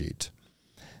balance sheet.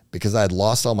 Because I had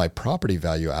lost all my property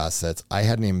value assets, I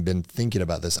hadn't even been thinking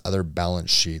about this other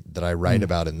balance sheet that I write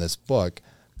about in this book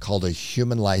called a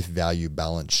human life value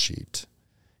balance sheet.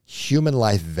 Human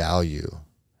life value.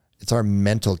 It's our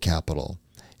mental capital.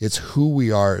 It's who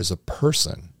we are as a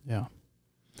person. Yeah.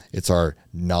 It's our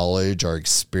knowledge, our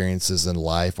experiences in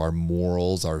life, our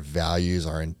morals, our values,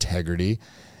 our integrity.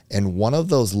 And one of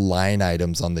those line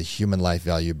items on the human life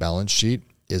value balance sheet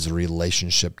is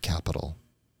relationship capital.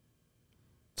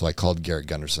 So I called Garrett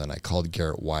Gunderson. I called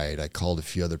Garrett White. I called a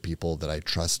few other people that I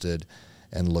trusted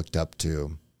and looked up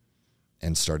to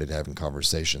and started having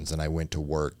conversations. And I went to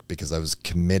work because I was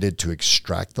committed to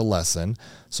extract the lesson.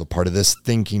 So part of this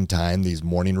thinking time, these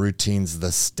morning routines,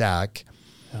 the stack,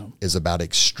 is about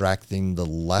extracting the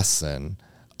lesson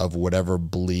of whatever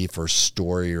belief or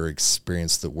story or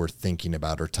experience that we're thinking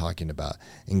about or talking about,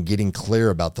 and getting clear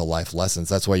about the life lessons.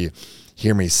 That's why you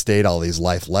hear me state all these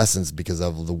life lessons, because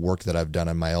of the work that I've done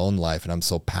in my own life, and I'm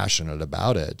so passionate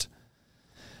about it.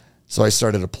 So I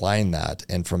started applying that.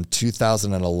 And from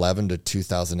 2011 to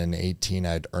 2018,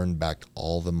 I'd earned back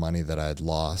all the money that I had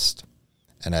lost,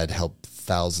 and I'd helped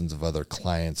thousands of other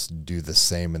clients do the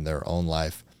same in their own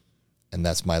life. And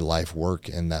that's my life work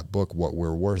in that book, What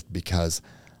We're Worth, because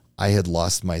I had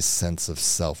lost my sense of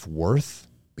self-worth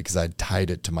because I'd tied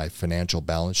it to my financial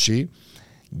balance sheet,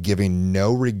 giving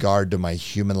no regard to my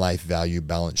human life value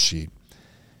balance sheet.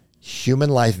 Human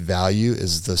life value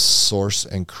is the source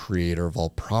and creator of all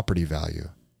property value.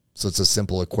 So it's a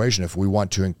simple equation. If we want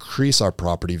to increase our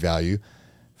property value,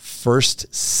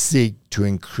 first seek to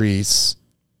increase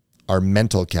our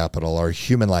mental capital, our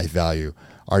human life value,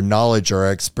 our knowledge, our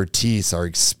expertise, our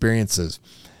experiences.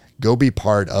 Go be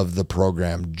part of the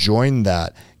program. Join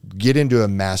that. Get into a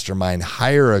mastermind.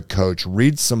 Hire a coach.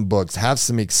 Read some books. Have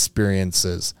some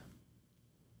experiences.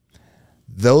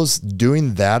 Those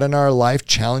doing that in our life,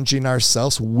 challenging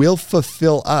ourselves, will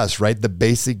fulfill us, right? The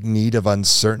basic need of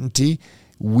uncertainty.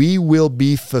 We will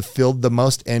be fulfilled the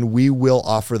most, and we will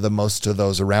offer the most to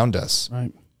those around us.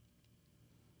 Right.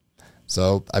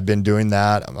 So I've been doing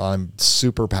that. I'm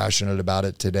super passionate about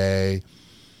it today.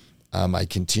 I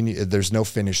continue. There's no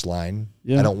finish line.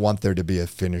 Yeah. I don't want there to be a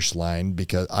finish line,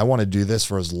 because I want to do this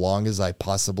for as long as I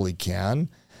possibly can,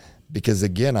 because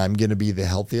again, I'm going to be the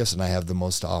healthiest and I have the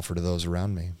most to offer to those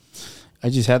around me. I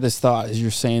just had this thought as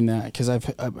you're saying that, because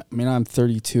I'm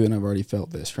 32 and I've already felt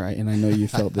this, right? And I know you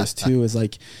felt this too. Is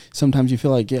like, sometimes you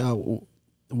feel like, yeah,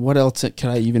 what else could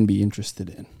I even be interested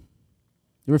in?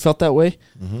 You ever felt that way?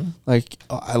 Mm-hmm. Like,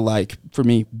 I like, for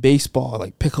me, baseball. I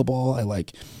like pickleball.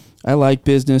 I like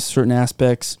business, certain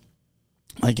aspects.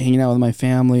 I like hanging out with my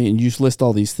family, and you just list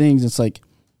all these things. It's like,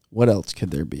 what else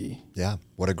could there be? Yeah.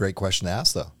 What a great question to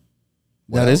ask, though.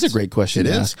 That is a great question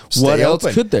to ask. What else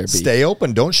could there be? Stay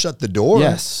open. Don't shut the door.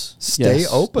 Yes. Stay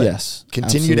open. Yes.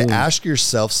 Continue to ask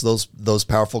yourself those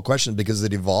powerful questions, because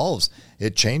it evolves.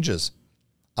 It changes.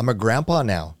 I'm a grandpa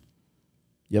now.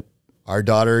 Yep. Our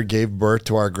daughter gave birth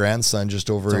to our grandson just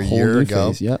over a year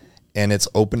ago. Phase, yep. And it's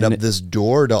opened up this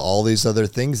door to all these other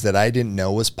things that I didn't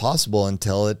know was possible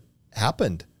until it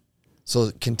happened.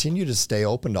 So continue to stay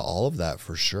open to all of that,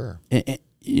 for sure. And,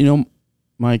 you know,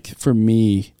 Mike, for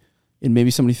me, and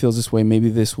maybe somebody feels this way, maybe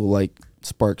this will like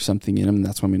spark something in them, and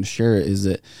that's why I'm going to share it, is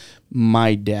that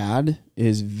my dad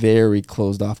is very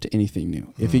closed off to anything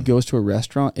new. If he goes to a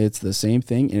restaurant, it's the same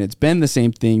thing, and it's been the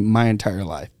same thing my entire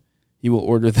life. He will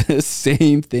order the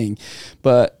same thing.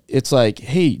 But it's like,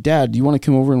 hey, Dad, do you want to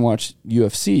come over and watch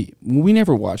UFC? We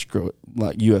never watched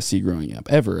UFC growing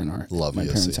up, ever, in my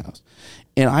parents' house.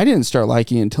 And I didn't start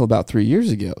liking it until about 3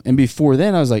 years ago. And before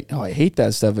then, I was like, oh, I hate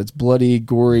that stuff. It's bloody,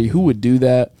 gory. Who would do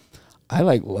that? I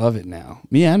love it now.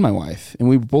 Me and my wife. And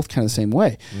we were both kind of the same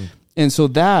way. And so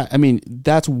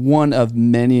that's one of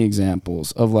many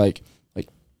examples of like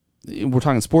we're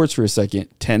talking sports for a second.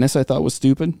 Tennis, I thought was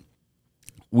stupid.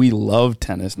 We love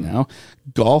tennis now.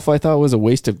 Golf, I thought was a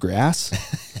waste of grass.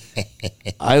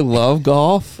 I love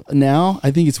golf now.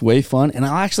 I think it's way fun, and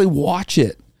I'll actually watch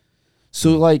it.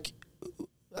 So, like,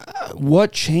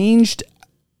 what changed?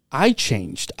 I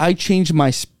changed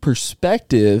my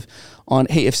perspective on,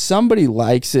 hey, if somebody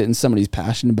likes it and somebody's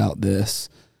passionate about this,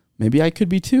 maybe I could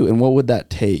be too. And what would that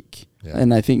take? Yeah.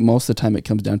 And I think most of the time it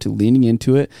comes down to leaning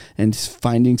into it and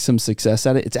finding some success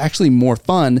at it. It's actually more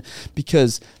fun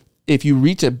because if you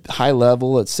reach a high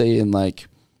level, let's say in like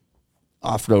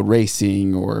off-road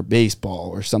racing or baseball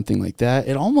or something like that,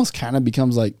 it almost kind of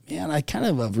becomes like, man, I kind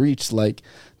of have reached like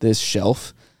this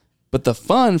shelf. But the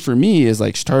fun for me is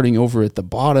like starting over at the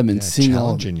bottom and seeing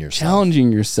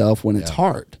challenging yourself when it's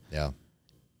hard. Yeah.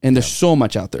 And there's so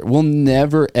much out there. We'll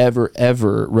never, ever,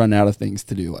 ever run out of things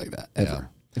to do like that, ever,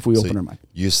 if we open our mind.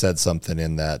 You said something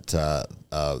in that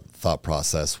thought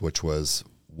process, which was,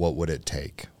 what would it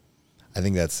take? I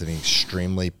think that's an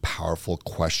extremely powerful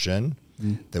question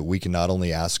that we can not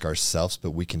only ask ourselves,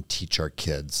 but we can teach our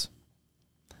kids.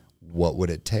 What would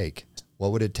it take?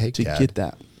 What would it take, to Dad? Get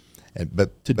that?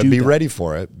 But be ready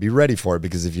for it. Be ready for it,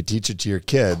 because if you teach it to your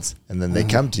kids and then they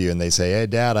come to you and they say, hey,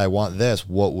 Dad, I want this.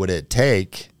 What would it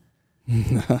take?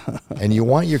 And you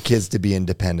want your kids to be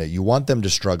independent. You want them to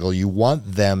struggle. You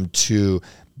want them to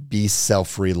be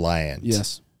self-reliant.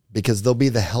 Yes. Because they'll be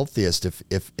the healthiest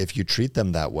if you treat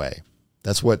them that way.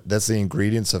 That's the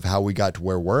ingredients of how we got to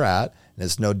where we're at, and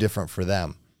it's no different for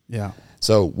them. Yeah.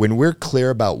 So when we're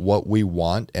clear about what we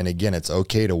want, and again, it's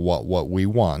okay to want what we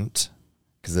want,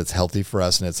 because it's healthy for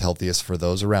us and it's healthiest for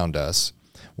those around us.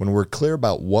 When we're clear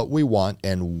about what we want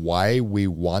and why we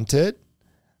want it,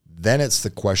 then it's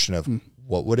the question of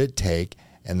what would it take?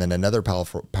 And then another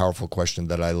powerful question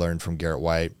that I learned from Garrett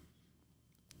White,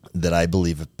 that I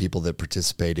believe people that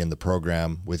participate in the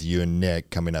program with you and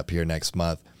Nick coming up here next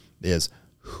month is,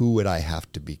 who would I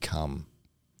have to become?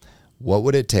 What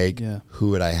would it take? Yeah.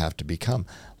 Who would I have to become?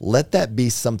 Let that be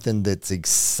something that's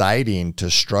exciting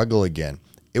to struggle again.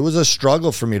 It was a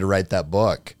struggle for me to write that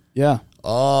book. Yeah.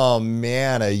 Oh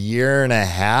man, 1.5 years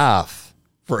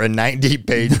for a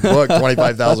 90-page book,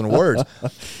 25,000 words.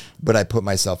 But I put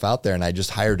myself out there, and I just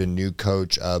hired a new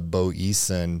coach, Bo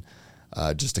Eason,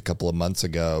 just a couple of months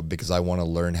ago, because I want to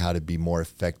learn how to be more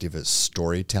effective at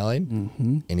storytelling.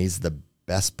 Mm-hmm. And he's the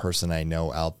best person I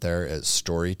know out there at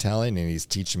storytelling, and he's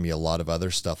teaching me a lot of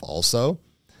other stuff also.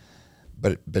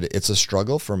 But it's a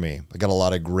struggle for me. I got a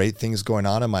lot of great things going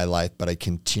on in my life, but I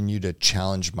continue to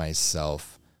challenge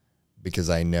myself, because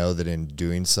I know that in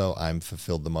doing so, I'm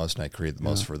fulfilled the most and I create the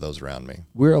most for those around me.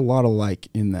 We're a lot alike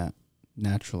in that,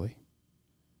 naturally.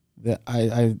 That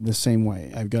I the same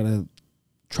way. I've got to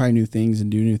try new things and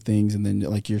do new things, and then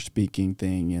like your speaking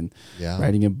thing and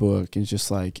writing a book. It's just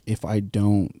like, if I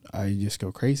don't, I just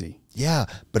go crazy. Yeah,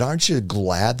 but aren't you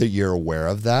glad that you're aware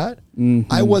of that? Mm-hmm.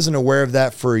 I wasn't aware of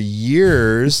that for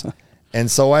years,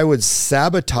 and so I would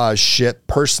sabotage shit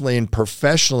personally and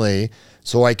professionally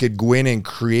so I could go in and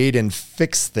create and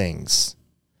fix things.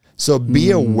 So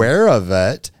be aware of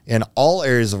it in all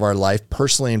areas of our life,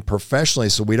 personally and professionally,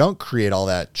 so we don't create all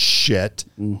that shit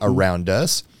around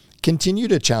us. Continue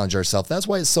to challenge ourselves. That's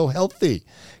why it's so healthy.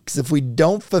 Because if we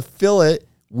don't fulfill it,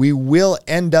 we will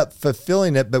end up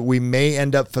fulfilling it, but we may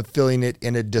end up fulfilling it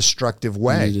in a destructive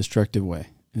way. Instead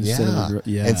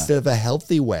of a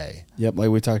healthy way. Yep,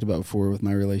 like we talked about before with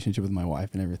my relationship with my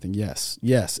wife and everything. Yes,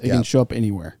 it can show up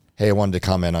anywhere. Hey, I wanted to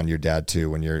comment on your dad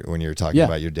too, when you're talking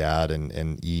about your dad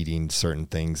and eating certain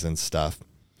things and stuff.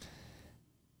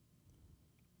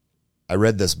 I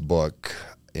read this book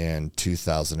in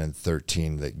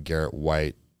 2013 that Garrett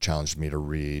White challenged me to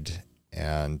read,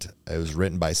 and it was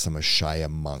written by some Ashaya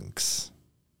monks,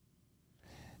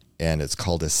 and it's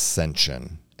called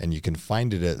Ascension, and you can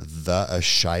find it at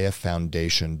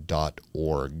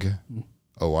theashayafoundation.org,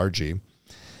 O-R-G,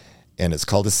 and it's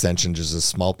called Ascension, just a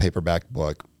small paperback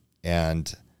book,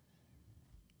 and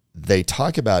they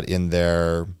talk about in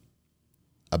there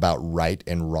about right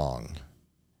and wrong,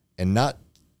 and not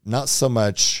so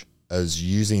much as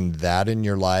using that in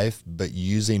your life, but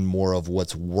using more of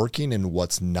what's working and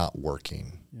what's not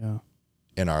working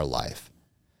in our life.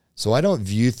 So I don't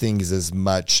view things as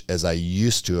much as I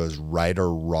used to as right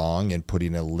or wrong and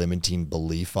putting a limiting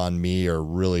belief on me, or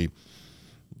really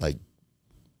like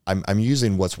I'm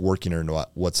using what's working or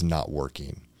not, what's not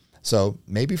working. So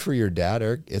maybe for your dad,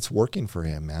 Eric, it's working for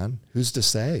him, man. Who's to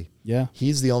say? Yeah.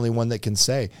 He's the only one that can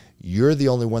say. You're the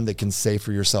only one that can say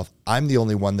for yourself. I'm the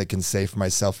only one that can say for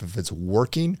myself if it's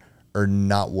working or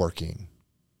not working.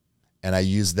 And I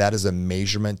use that as a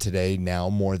measurement today, now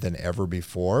more than ever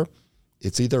before.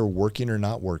 It's either working or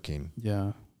not working.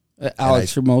 Yeah.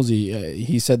 Alex Hormozy,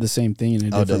 he said the same thing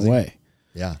in a different way.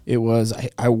 Yeah. It was,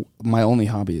 my only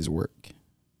hobby is work.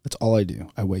 That's all I do.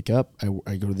 I wake up,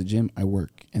 I go to the gym, I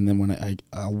work. And then when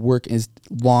I'll work as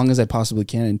long as I possibly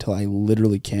can until I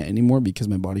literally can't anymore because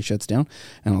my body shuts down,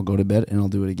 and I'll go to bed and I'll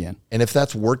do it again. And if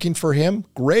that's working for him,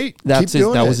 great. That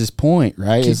was his point,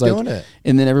 right? Keep doing it.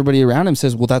 And then everybody around him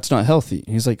says, well, that's not healthy.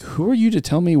 And he's like, who are you to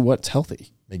tell me what's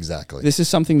healthy? Exactly. This is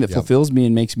something that fulfills me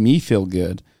and makes me feel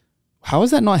good. How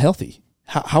is that not healthy?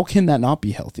 How can that not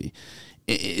be healthy?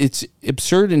 It's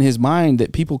absurd in his mind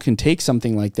that people can take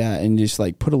something like that and just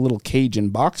like put a little cage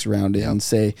and box around it and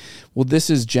say, well, this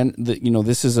is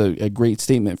this is a great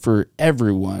statement for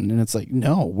everyone. And it's like,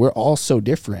 no, we're all so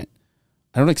different.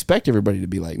 I don't expect everybody to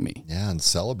be like me. Yeah. And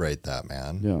celebrate that,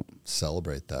 man. Yeah.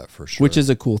 Celebrate that for sure. Which is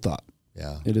a cool thought.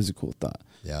 Yeah. It is a cool thought.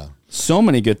 Yeah. So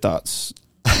many good thoughts.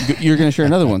 You're going to share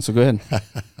another one. So go ahead.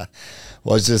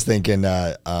 Well, I was just thinking,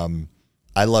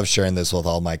 I love sharing this with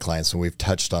all my clients, and we've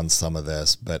touched on some of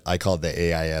this, but I call it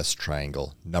the AIS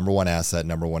triangle. Number one asset,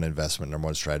 number one investment, number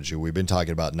one strategy. We've been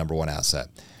talking about number one asset.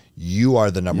 You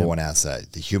are the number one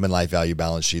asset, the human life value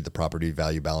balance sheet, the property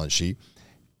value balance sheet.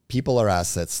 People are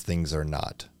assets, things are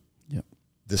not. Yep.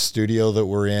 The studio that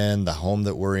we're in, the home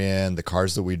that we're in, the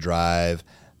cars that we drive,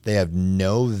 they have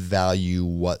no value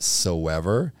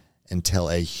whatsoever until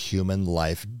a human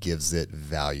life gives it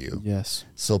value. Yes.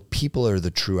 So people are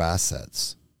the true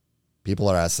assets. People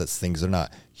are assets, things are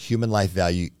not. Human life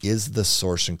value is the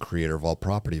source and creator of all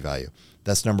property value.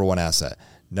 That's number one asset.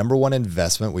 Number one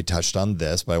investment, we touched on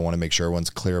this, but I want to make sure everyone's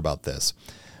clear about this.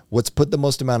 What's put the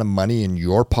most amount of money in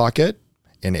your pocket,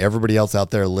 and everybody else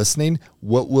out there listening,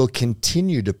 what will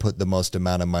continue to put the most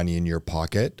amount of money in your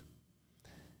pocket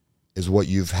is what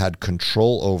you've had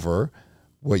control over,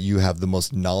 what you have the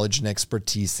most knowledge and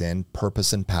expertise in,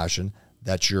 purpose and passion.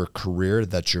 That's your career,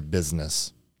 that's your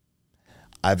business.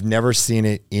 I've never seen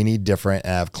it any different.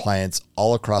 And I have clients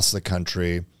all across the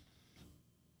country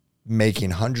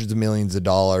making hundreds of millions of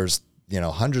dollars,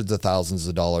 hundreds of thousands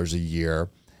of dollars a year.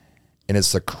 And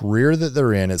it's the career that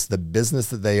they're in, it's the business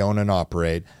that they own and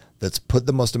operate that's put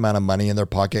the most amount of money in their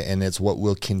pocket, and it's what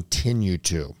will continue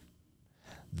to.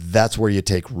 That's where you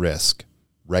take risk.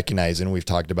 Recognizing, we've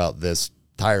talked about this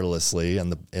tirelessly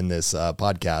in this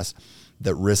podcast,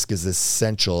 that risk is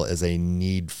essential as a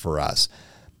need for us.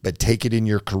 But take it in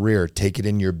your career, take it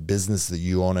in your business that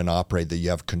you own and operate, that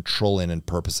you have control in and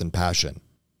purpose and passion.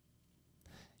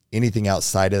 Anything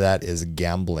outside of that is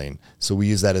gambling. So we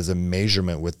use that as a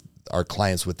measurement with our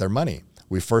clients with their money.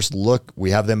 We first look,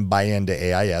 we have them buy into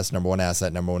AIS, number one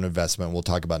asset, number one investment. We'll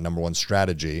talk about number one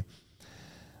strategy.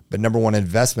 But number one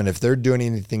investment, if they're doing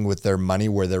anything with their money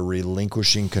where they're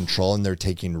relinquishing control and they're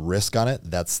taking risk on it,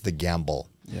 that's the gamble.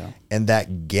 Yeah. And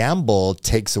that gamble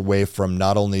takes away from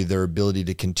not only their ability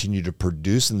to continue to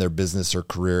produce in their business or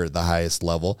career at the highest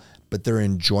level, but their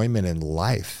enjoyment in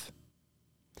life.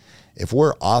 If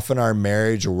we're off in our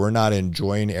marriage or we're not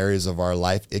enjoying areas of our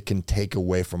life, it can take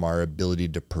away from our ability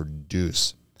to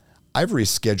produce. I've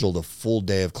rescheduled a full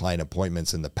day of client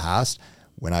appointments in the past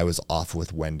when I was off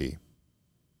with Wendy,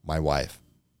 my wife,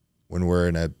 when we're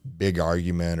in a big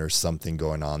argument or something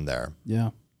going on there.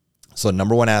 Yeah. So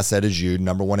number one asset is you.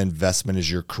 Number one investment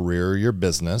is your career or your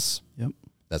business. Yep.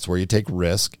 That's where you take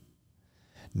risk.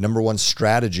 Number one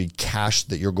strategy, cash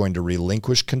that you're going to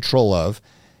relinquish control of.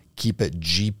 Keep it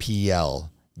GPL,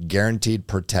 guaranteed,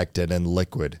 protected, and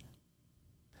liquid.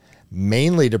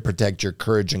 Mainly to protect your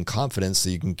courage and confidence so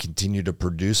you can continue to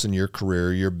produce in your career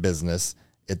or your business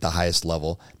at the highest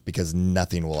level, because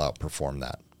nothing will outperform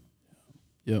that.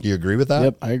 Yep. Do you agree with that?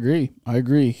 Yep, I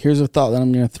agree. Here's a thought that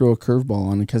I'm going to throw a curveball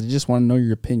on, because I just want to know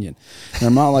your opinion. And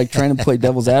I'm not like trying to play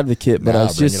devil's advocate, but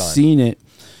I've just seen it,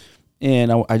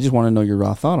 and I just want to know your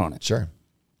raw thought on it. Sure.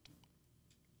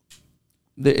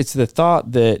 It's the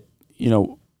thought that,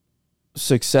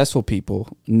 successful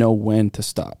people know when to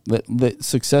stop. Some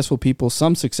successful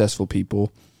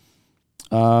people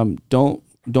don't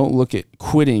look at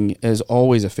quitting as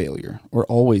always a failure or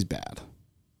always bad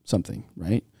something,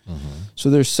 right? Mm-hmm.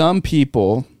 So there's some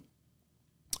people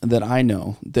that I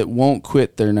know that won't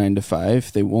quit their 9 to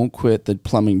 5. They won't quit the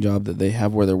plumbing job that they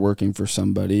have where they're working for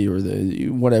somebody, or the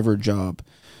whatever job.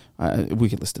 We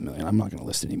could list a million. I'm not going to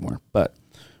list anymore, but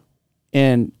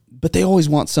they always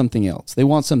want something else. They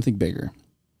want something bigger.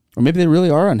 Or maybe they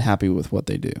really are unhappy with what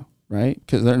they do, right?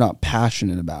 Because they're not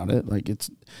passionate about it. Like it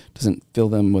doesn't fill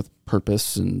them with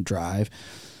purpose and drive.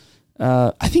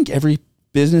 I think every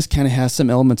business kind of has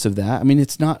some elements of that. I mean,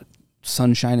 it's not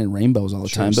sunshine and rainbows all the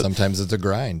time. But sometimes it's a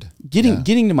grind. Getting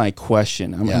to my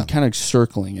question, I'm kind of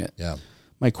circling it. Yeah.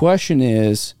 My question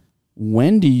is,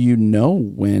 when do you know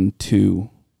when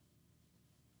to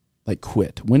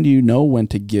quit? When do you know when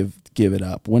to give it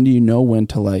up? When do you know when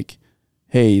to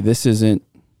hey, this isn't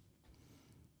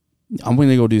I'm going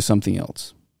to go do something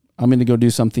else. I'm going to go do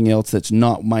something else that's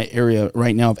not my area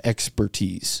right now of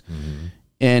expertise,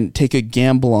 and take a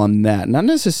gamble on that. Not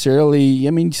necessarily,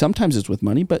 I mean, sometimes it's with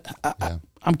money, but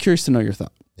I'm curious to know your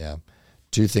thought. Yeah.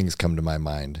 Two things come to my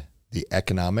mind: the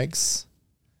economics,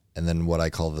 and then what I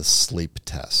call the sleep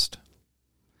test.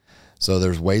 So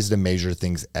there's ways to measure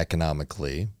things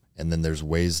economically, and then there's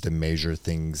ways to measure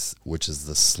things, which is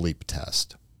the sleep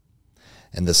test.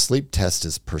 And the sleep test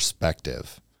is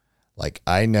perspective. Like,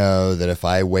 I know that if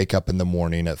I wake up in the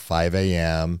morning at 5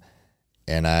 a.m.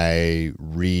 and I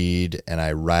read and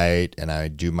I write and I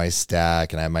do my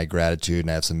stack and I have my gratitude and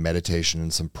I have some meditation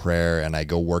and some prayer and I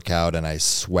go work out and I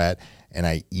sweat and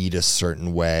I eat a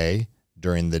certain way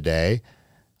during the day,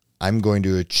 I'm going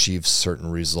to achieve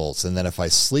certain results. And then if I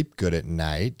sleep good at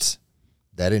night,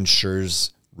 that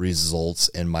ensures results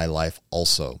in my life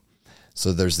also.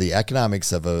 So there's the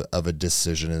economics of a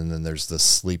decision, and then there's the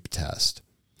sleep test.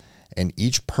 And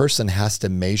each person has to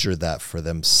measure that for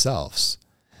themselves.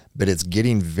 But it's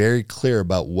getting very clear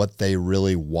about what they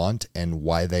really want and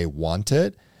why they want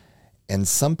it. And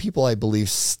some people, I believe,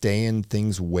 stay in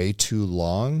things way too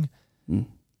long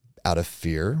out of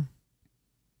fear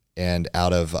and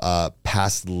out of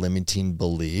past limiting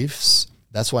beliefs.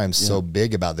 That's why I'm so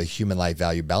big about the human life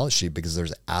value balance sheet, because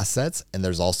there's assets and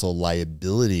there's also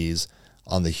liabilities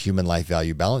on the human life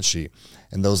value balance sheet.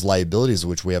 And those liabilities,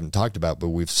 which we haven't talked about, but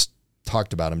we've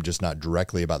talked about them, just not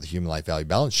directly about the human life value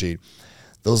balance sheet.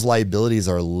 Those liabilities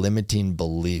are limiting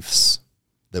beliefs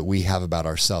that we have about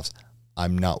ourselves.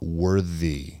 I'm not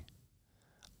worthy.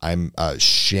 I'm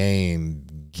shame,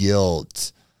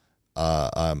 guilt.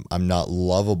 I'm not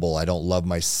lovable. I don't love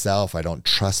myself. I don't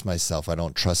trust myself. I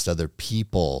don't trust other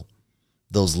people.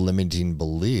 Those limiting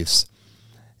beliefs.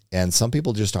 And some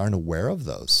people just aren't aware of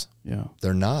those. Yeah.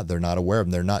 They're not aware of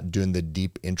them. They're not doing the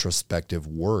deep introspective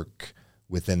work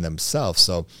within themselves.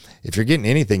 So if you're getting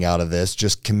anything out of this,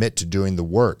 just commit to doing the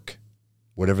work,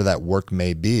 whatever that work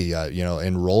may be.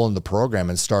 Enroll in the program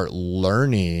and start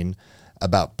learning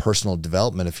about personal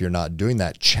development. If you're not doing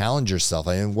that, challenge yourself.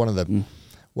 I mean,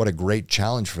 what a great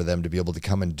challenge for them to be able to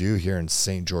come and do here in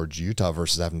St. George, Utah,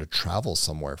 versus having to travel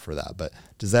somewhere for that. But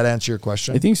does that answer your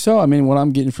question? I think so. I mean, what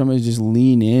I'm getting from it is just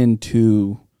lean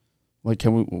into, like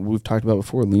we've talked about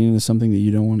before, lean into something that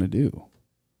you don't want to do,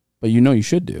 but you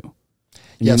should do.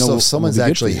 And yeah, so if someone's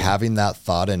actually having that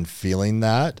thought and feeling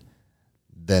that,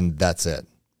 then that's it.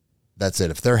 That's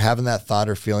it. If they're having that thought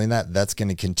or feeling that, that's going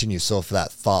to continue. So if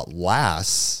that thought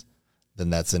lasts, then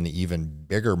that's an even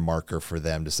bigger marker for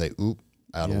them to say, oop,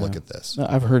 I ought to look at this.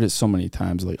 I've heard it so many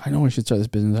times, like, I know I should start this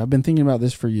business. I've been thinking about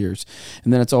this for years.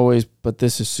 And then it's always, but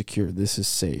this is secure. This is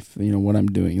safe. What I'm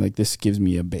doing, like, this gives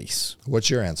me a base.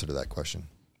 What's your answer to that question?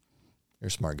 You're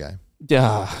a smart guy.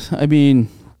 Yeah. I mean,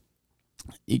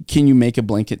 can you make a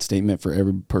blanket statement for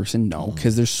every person? No,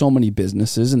 because there's so many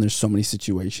businesses and there's so many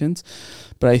situations.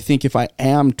 But I think if I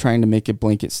am trying to make a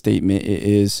blanket statement, it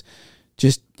is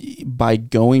just by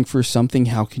going for something,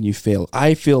 how can you fail?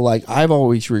 I feel like I've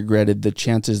always regretted the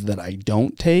chances that I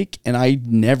don't take, and I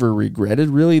never regretted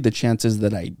really the chances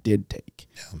that I did take.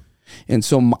 Yeah. And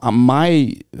so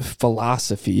my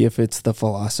philosophy, if it's the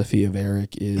philosophy of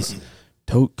Eric, is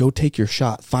go take your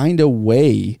shot. Find a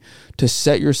way to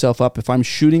set yourself up. If I'm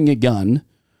shooting a gun,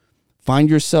 find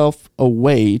yourself a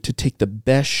way to take the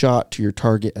best shot to your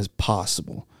target as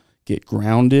possible. Get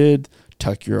grounded,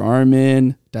 tuck your arm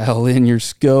in, dial in your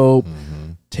scope,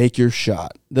 take your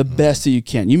shot. The best that you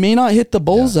can. You may not hit the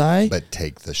bullseye, but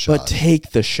take the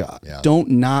shot. Yeah. Don't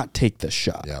not take the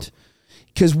shot. Yeah.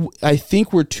 Because I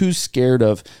think we're too scared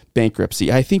of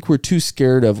bankruptcy. I think we're too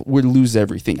scared of we'll lose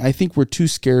everything. I think we're too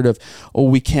scared of,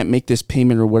 we can't make this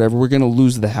payment or whatever. We're going to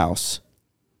lose the house.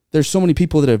 There's so many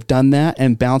people that have done that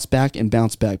and bounced back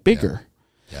bigger.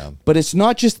 Yeah. But it's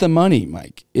not just the money,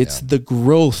 Mike. It's the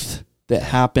growth that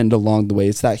happened along the way.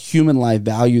 It's that human life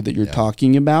value that you're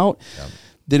talking about. Yeah.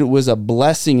 That it was a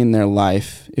blessing in their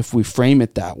life, if we frame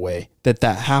it that way, that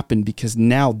happened, because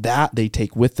now that they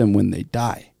take with them when they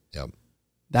die. Yep.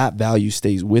 That value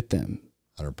stays with them.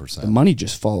 100%. The money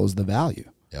just follows the value.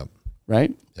 Yep.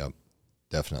 Right? Yep.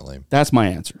 Definitely. That's my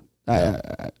answer.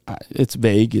 Yep. It's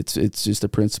vague. It's just a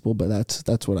principle, but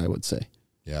that's what I would say.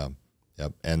 Yeah.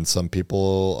 Yep. And some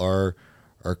people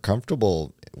are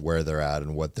comfortable where they're at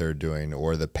and what they're doing,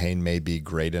 or the pain may be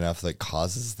great enough that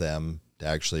causes them to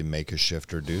actually make a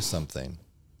shift or do something.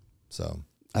 So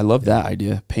I love that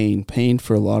idea. Pain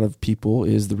for a lot of people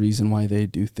is the reason why they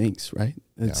do things, right?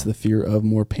 It's the fear of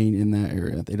more pain in that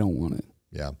area. They don't want it.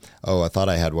 Yeah. Oh, I thought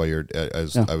I had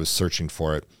I was searching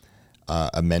for it.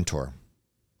 A mentor.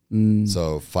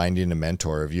 So finding a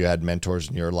mentor. Have you had mentors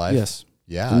in your life? Yes.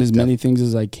 Yeah. And as many things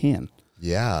as I can.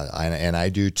 Yeah. And I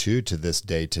do too to this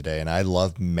day today. And I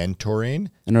love mentoring.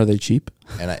 And are they cheap?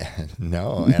 And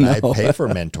I pay for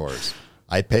mentors.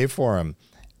 I pay for them.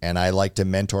 And I like to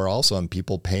mentor also. And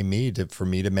people pay me for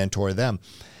me to mentor them.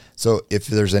 So if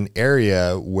there's an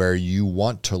area where you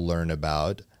want to learn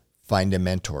about, find a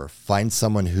mentor. Find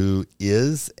someone who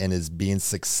is and is being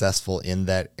successful in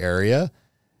that area,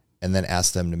 and then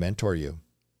ask them to mentor you.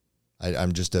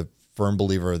 I'm just a firm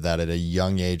believer that at a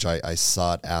young age, I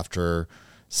sought after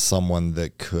someone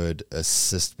that could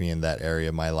assist me in that area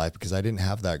of my life because I didn't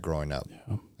have that growing up.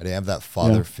 Yeah. I didn't have that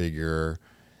father figure,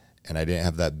 and I didn't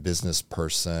have that business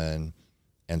person.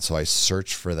 And so I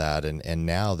searched for that. And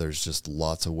now there's just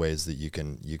lots of ways that you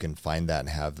can find that and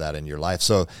have that in your life.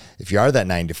 So if you are that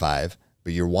 9 to 5,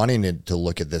 but you're wanting to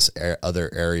look at this other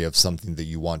area of something that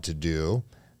you want to do,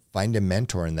 find a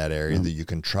mentor in that area that you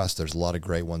can trust. There's a lot of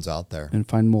great ones out there. And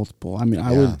find multiple. I mean,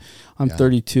 I'm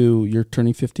 32. You're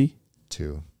turning 50?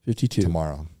 52.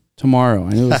 Tomorrow.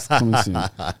 I knew it was coming soon.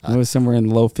 I knew it was somewhere in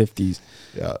the low 50s.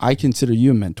 Yeah. I consider you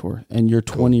a mentor, and you're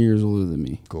 20 years older than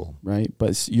me. Cool. Right?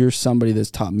 But you're somebody that's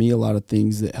taught me a lot of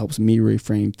things that helps me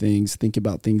reframe things, think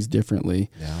about things differently.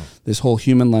 Yeah. This whole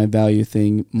human life value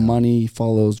thing, money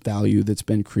follows value that's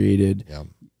been created. Yeah.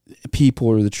 People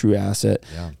are the true asset.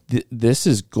 Yeah. This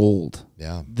is gold.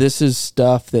 Yeah. This is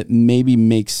stuff that maybe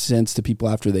makes sense to people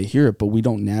after they hear it, but we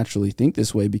don't naturally think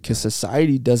this way because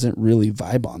society doesn't really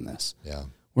vibe on this. Yeah.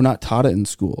 We're not taught it in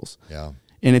schools. Yeah.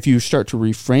 And if you start to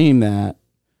reframe that,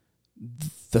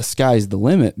 the sky's the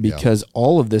limit because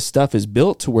all of this stuff is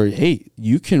built to where, hey,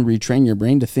 you can retrain your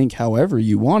brain to think however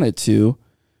you want it to.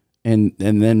 And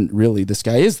then really the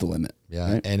sky is the limit.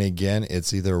 Yeah. Right? And again,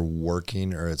 it's either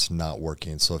working or it's not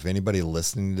working. So if anybody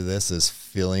listening to this is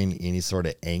feeling any sort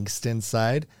of angst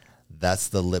inside, that's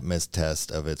the litmus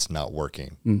test of it's not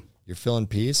working. You're feeling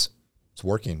peace, it's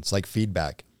working. It's like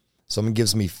feedback. Someone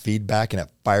gives me feedback and it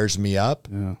fires me up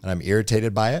and I'm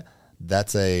irritated by it.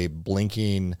 That's a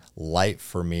blinking light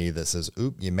for me that says,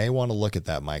 oop, you may want to look at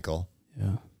that, Michael.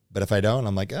 Yeah. But if I don't,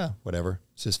 I'm like, whatever.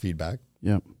 It's just feedback.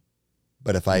 Yep.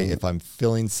 But if I'm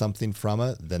feeling something from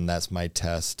it, then that's my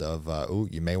test of,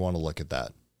 you may want to look at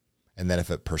that. And then if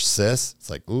it persists, it's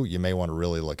like, you may want to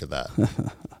really look at that.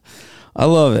 I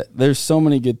love it. There's so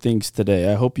many good things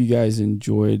today. I hope you guys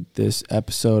enjoyed this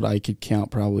episode. I could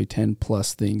count probably 10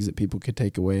 plus things that people could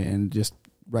take away and just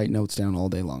write notes down all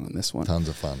day long on this one. Tons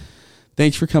of fun.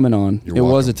 Thanks for coming on. You're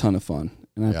welcome. Was a ton of fun.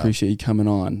 And I appreciate you coming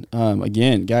on.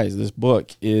 Again, guys, this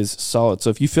book is solid. So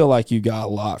if you feel like you got a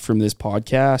lot from this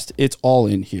podcast, it's all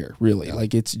in here, really. Yeah.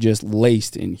 Like it's just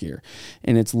laced in here.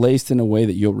 And it's laced in a way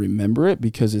that you'll remember it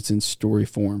because it's in story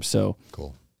form. So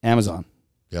cool. Amazon.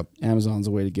 Yep. Amazon's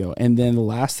the way to go. And then the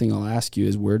last thing I'll ask you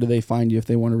is where do they find you if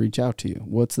they want to reach out to you?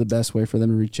 What's the best way for them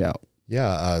to reach out?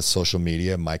 Yeah, social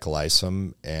media, Michael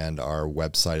Isom, and our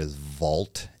website is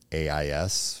Vault,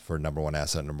 AIS, for number one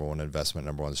asset, number one investment,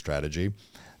 number one strategy.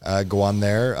 Go on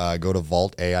there, go to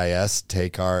Vault AIS,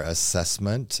 take our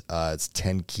assessment. It's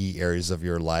 10 key areas of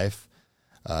your life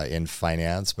in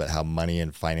finance, but how money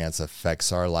and finance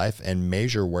affects our life, and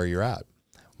measure where you're at.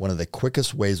 One of the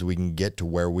quickest ways we can get to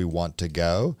where we want to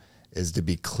go is to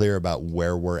be clear about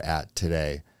where we're at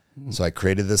today. So I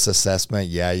created this assessment.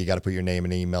 Yeah, you got to put your name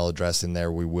and email address in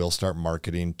there. We will start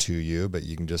marketing to you, but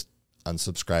you can just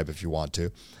unsubscribe if you want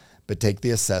to. But take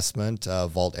the assessment,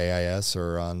 Vault AIS,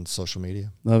 or on social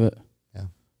media. Love it. Yeah.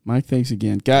 Mike, thanks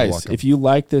again. Guys, if you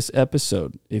like this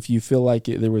episode, if you feel like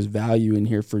there was value in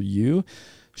here for you,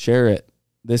 share it.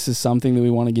 This is something that we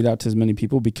want to get out to as many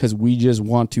people because we just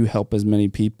want to help as many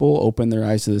people open their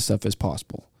eyes to this stuff as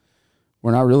possible.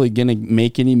 We're not really going to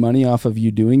make any money off of you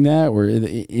doing that or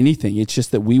anything. It's just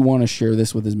that we want to share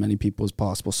this with as many people as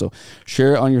possible. So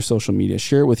share it on your social media,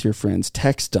 share it with your friends,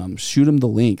 text them, shoot them the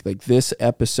link. Like this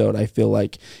episode, I feel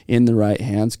like in the right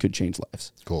hands could change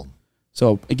lives. Cool.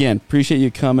 So again, appreciate you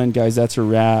coming, guys. That's a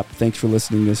wrap. Thanks for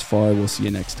listening this far. We'll see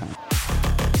you next time.